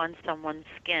show on someone's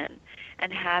skin.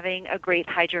 And having a great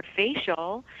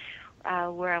hydrofacial,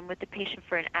 where I'm with the patient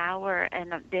for an hour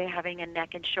and they're having a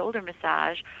neck and shoulder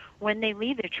massage, when they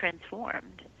leave, they're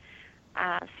transformed.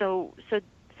 So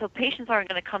patients aren't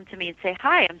going to come to me and say,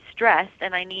 "Hi, I'm stressed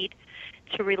and I need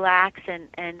to relax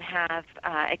and have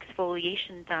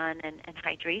exfoliation done and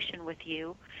hydration with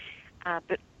you."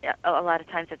 But a lot of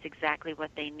times that's exactly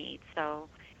what they need. So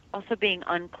also being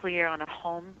unclear on a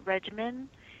home regimen.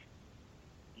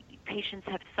 Patients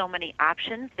have so many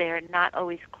options. They're not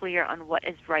always clear on what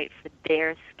is right for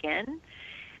their skin.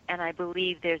 And I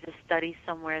believe there's a study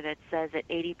somewhere that says that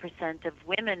 80% of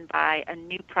women buy a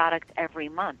new product every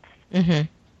month. Mm-hmm.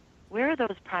 Where are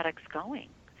those products going?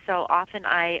 So often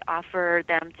I offer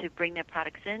them to bring their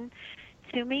products in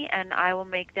to me, and I will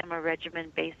make them a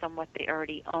regimen based on what they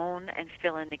already own and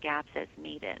fill in the gaps as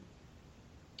needed.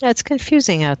 It's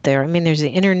confusing out there. I mean, there's the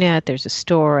internet, there's a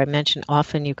store. I mentioned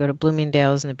often you go to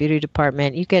Bloomingdale's in the beauty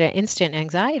department, you get an instant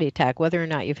anxiety attack, whether or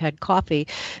not you've had coffee,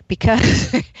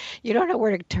 because you don't know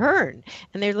where to turn.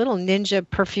 And they're little ninja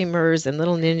perfumers and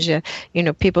little ninja,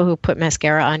 people who put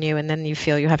mascara on you, and then you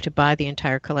feel you have to buy the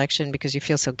entire collection because you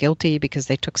feel so guilty because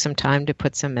they took some time to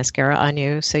put some mascara on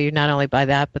you. So you not only buy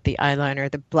that, but the eyeliner,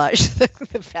 the blush, the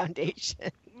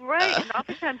foundation. Right, and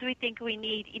oftentimes we think we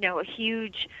need, a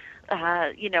huge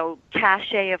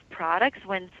cachet of products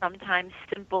when sometimes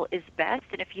simple is best.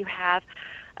 And if you have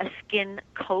a skin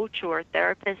coach or a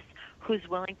therapist who's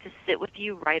willing to sit with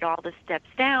you, write all the steps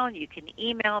down, you can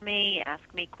email me, ask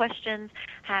me questions.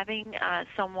 Having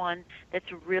someone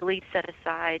that's really set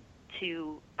aside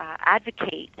to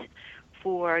advocate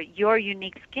for your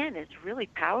unique skin is really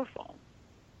powerful.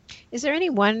 Is there any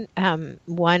one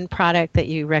product that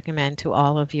you recommend to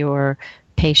all of your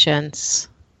patients?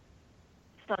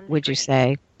 Sunscreen. Would you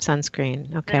say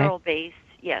sunscreen? Okay. Mineral-based,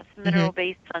 yes,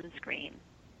 mineral-based sunscreen.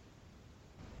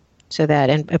 So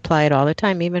and apply it all the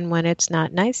time, even when it's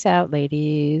not nice out,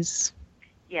 ladies.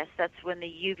 Yes, that's when the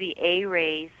UVA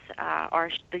rays are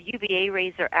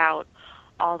out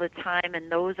all the time,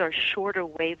 and those are shorter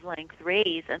wavelength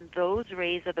rays, and those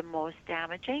rays are the most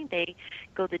damaging. They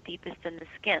go the deepest in the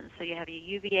skin. So you have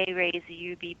your UVA rays, the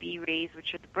UVB rays,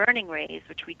 which are the burning rays,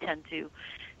 which we tend to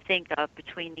think of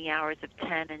between the hours of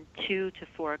 10 and 2 to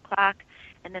 4 o'clock,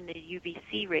 and then the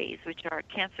UVC rays, which are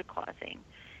cancer-causing.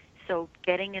 So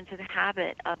getting into the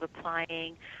habit of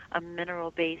applying a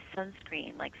mineral-based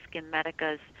sunscreen like Skin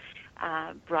Medica's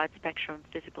Broad Spectrum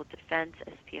Physical Defense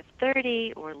SPF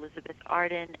 30 or Elizabeth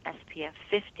Arden SPF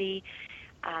 50,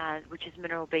 which is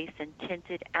mineral-based and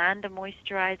tinted, and a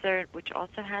moisturizer, which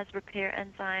also has repair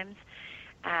enzymes.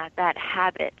 That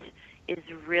habit is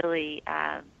really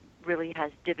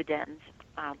has dividends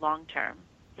long-term.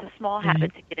 It's a small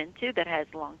habit to get into that has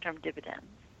long-term dividends.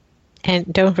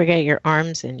 And don't forget your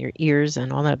arms and your ears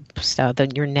and all that stuff.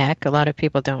 Your neck. A lot of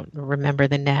people don't remember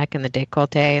the neck and the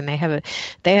décolleté, and they have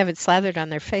it slathered on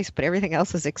their face, but everything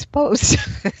else is exposed.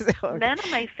 Men are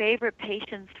my favorite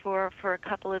patients for a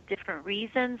couple of different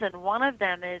reasons, and one of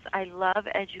them is I love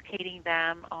educating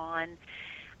them on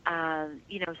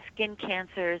skin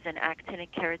cancers and actinic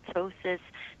keratosis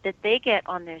that they get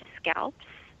on their scalps,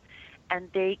 and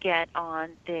they get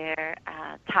on their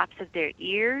tops of their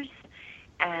ears.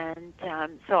 And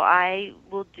so I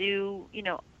will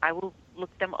I will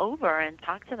look them over and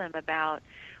talk to them about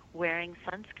wearing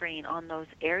sunscreen on those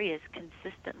areas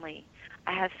consistently.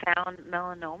 I have found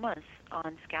melanomas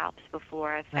on scalps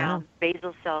before. I've found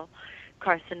basal cell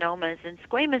carcinomas and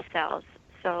squamous cells.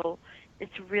 So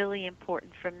it's really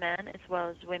important for men as well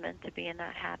as women to be in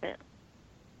that habit.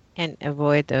 And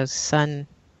avoid those sun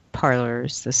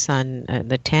parlors,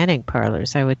 the tanning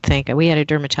parlors. I would think we had a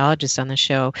dermatologist on the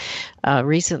show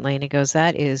recently, and he goes,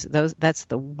 that's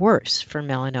the worst for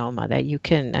melanoma. That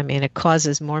it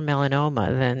causes more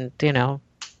melanoma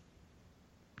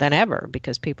than ever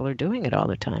because people are doing it all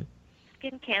the time.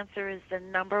 Skin cancer is the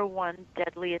number one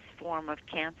deadliest form of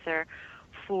cancer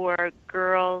for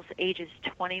girls ages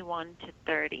 21 to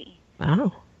 30.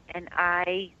 Wow. And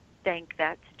I think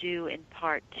that's due in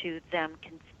part to them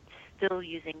still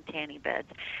using tanning beds.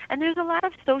 And there's a lot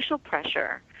of social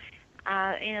pressure.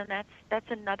 That's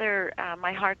another,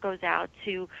 my heart goes out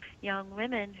to young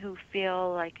women who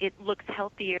feel like it looks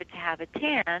healthier to have a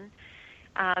tan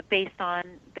based on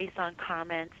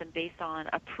comments and based on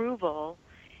approval,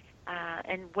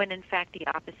 and when in fact the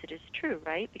opposite is true,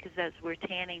 right? Because as we're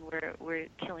tanning, we're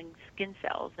killing skin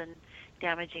cells and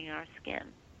damaging our skin.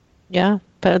 Yeah,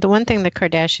 but the one thing the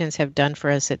Kardashians have done for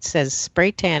us, it says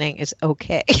spray tanning is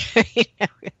okay.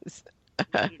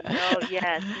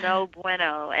 No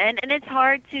bueno. And it's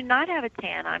hard to not have a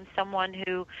tan. I'm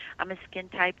a skin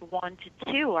type 1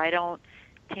 to 2. I don't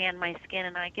tan my skin,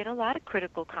 and I get a lot of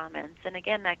critical comments. And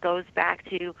again, that goes back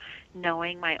to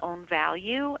knowing my own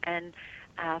value and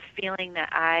feeling that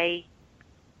I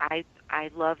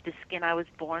love the skin I was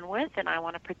born with, and I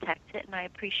want to protect it, and I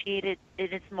appreciate it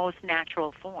in its most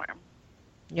natural form.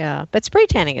 Yeah, but spray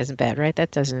tanning isn't bad, right?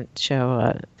 That doesn't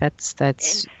show. That's.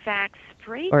 In fact,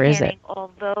 spray or tanning, is it?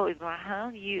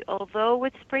 although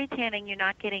with spray tanning you're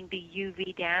not getting the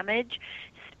UV damage,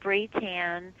 spray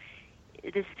tan,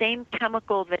 the same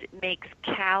chemical that makes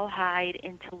cowhide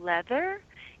into leather,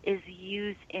 is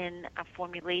used in a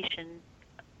formulation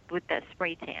with that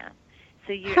spray tan.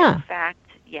 So you're in fact,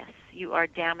 yes, you are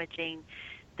damaging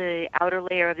the outer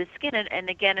layer of the skin. And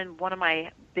again, one of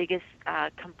my biggest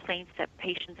complaints that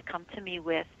patients come to me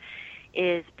with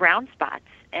is brown spots.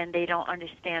 And they don't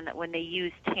understand that when they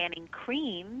use tanning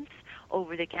creams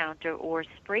over the counter or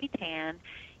spray tan,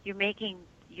 you're making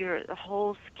your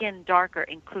whole skin darker,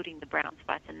 including the brown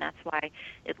spots, and that's why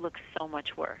it looks so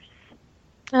much worse.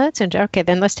 Oh, that's interesting. Okay,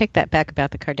 then let's take that back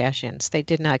about the Kardashians. They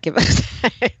did not give us.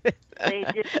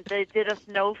 They did us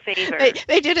no favors.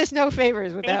 They did us no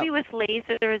favors without. Maybe with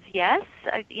lasers, yes.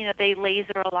 They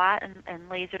laser a lot, and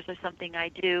lasers are something I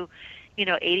do.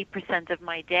 80% of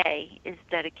my day is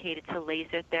dedicated to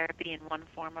laser therapy in one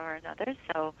form or another.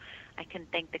 So I can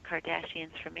thank the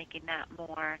Kardashians for making that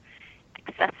more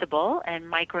accessible, and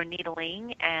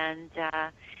microneedling, and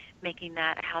making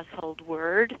that a household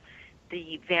word,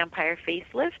 the vampire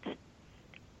facelift.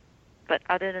 But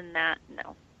other than that,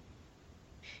 no.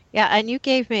 Yeah, and you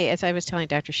gave me, as I was telling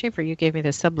Dr. Shafer, you gave me the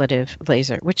sublative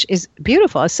laser, which is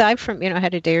beautiful. Aside from, I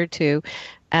had a day or two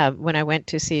when I went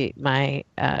to see my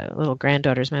little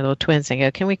granddaughters, my little twins, they go,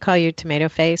 "Can we call you Tomato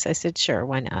Face?" I said, "Sure,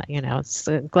 why not?"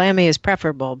 Glammy is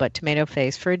preferable, but Tomato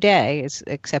Face for a day is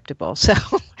acceptable. So,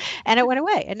 and it went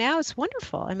away, and now it's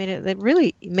wonderful. I mean, it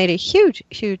really made a huge,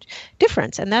 huge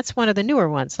difference, and that's one of the newer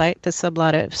ones, like the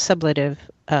sublative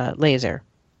laser.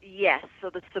 Yes, so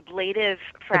the sublative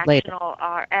fractional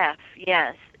RF,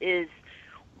 yes, is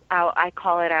I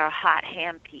call it our hot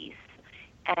handpiece.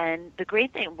 And the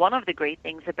great thing, one of the great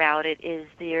things about it is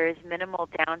there is minimal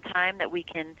downtime that we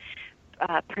can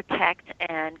protect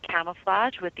and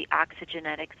camouflage with the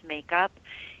oxygenetics makeup.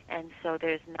 And so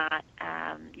there's not,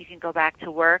 you can go back to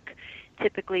work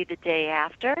typically the day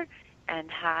after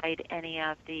and hide any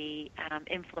of the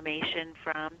inflammation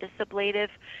from the sublative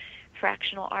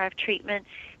fractional RF treatment.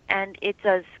 And it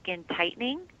does skin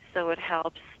tightening, so it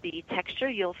helps the texture.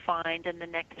 You'll find in the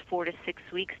next 4 to 6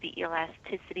 weeks the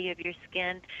elasticity of your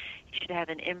skin. You should have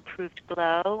an improved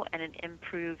glow and an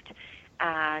improved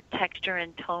texture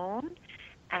and tone.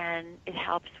 And it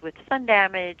helps with sun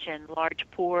damage and large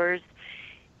pores.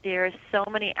 There are so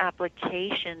many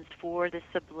applications for the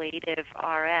sublative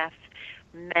RF.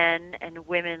 Men and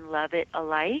women love it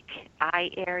alike.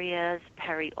 Eye areas,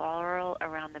 perioral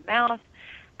around the mouth,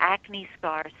 acne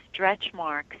scars, stretch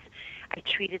marks. I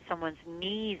treated someone's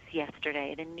knees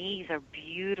yesterday. The knees are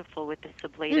beautiful with the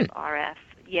sublative RF.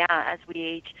 Yeah, as we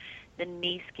age, the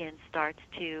knee skin starts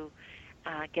to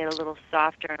get a little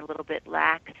softer and a little bit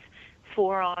lax.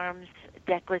 Forearms,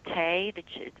 décolleté,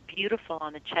 it's beautiful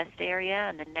on the chest area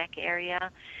and the neck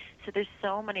area. So there's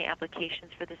so many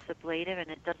applications for the sublative, and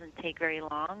it doesn't take very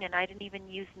long. And I didn't even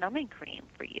use numbing cream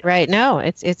for you. Right? No,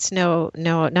 it's no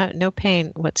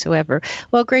pain whatsoever.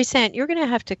 Well, Graceanne, you're going to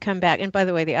have to come back. And by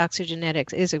the way, the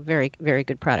Oxygenetics is a very, very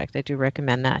good product. I do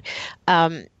recommend that.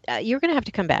 You're going to have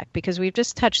to come back because we've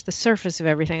just touched the surface of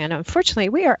everything, and unfortunately,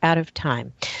 we are out of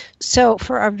time. So,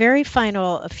 for our very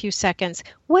final few seconds,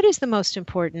 what is the most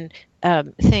important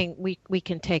thing we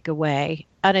can take away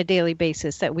on a daily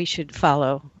basis that we should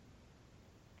follow?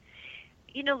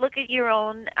 Look at your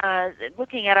own,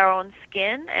 looking at our own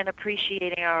skin and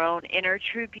appreciating our own inner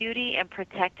true beauty and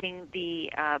protecting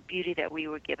the beauty that we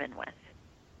were given with.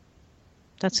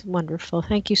 That's wonderful.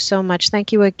 Thank you so much.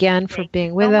 Thank you again for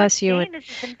being with us. Jane, this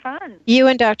has been fun. You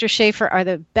and Dr. Shafer are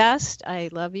the best. I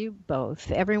love you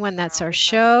both. Everyone, that's our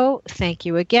show. Thank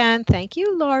you again. Thank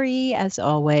you, Laurie, as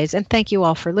always. And thank you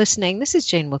all for listening. This is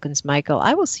Jane Wilkens-Michael.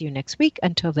 I will see you next week.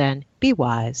 Until then, be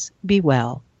wise, be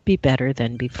well, be better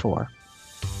than before.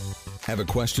 Have a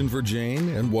question for Jane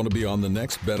and want to be on the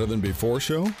next Better Than Before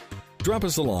show? Drop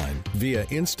us a line via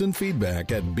instant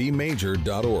feedback at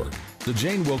bmajor.org. The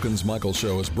Jane Wilkens-Michael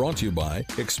Show is brought to you by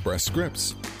Express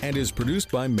Scripts and is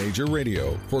produced by Major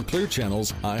Radio for Clear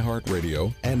Channel's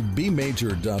iHeartRadio and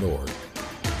bmajor.org.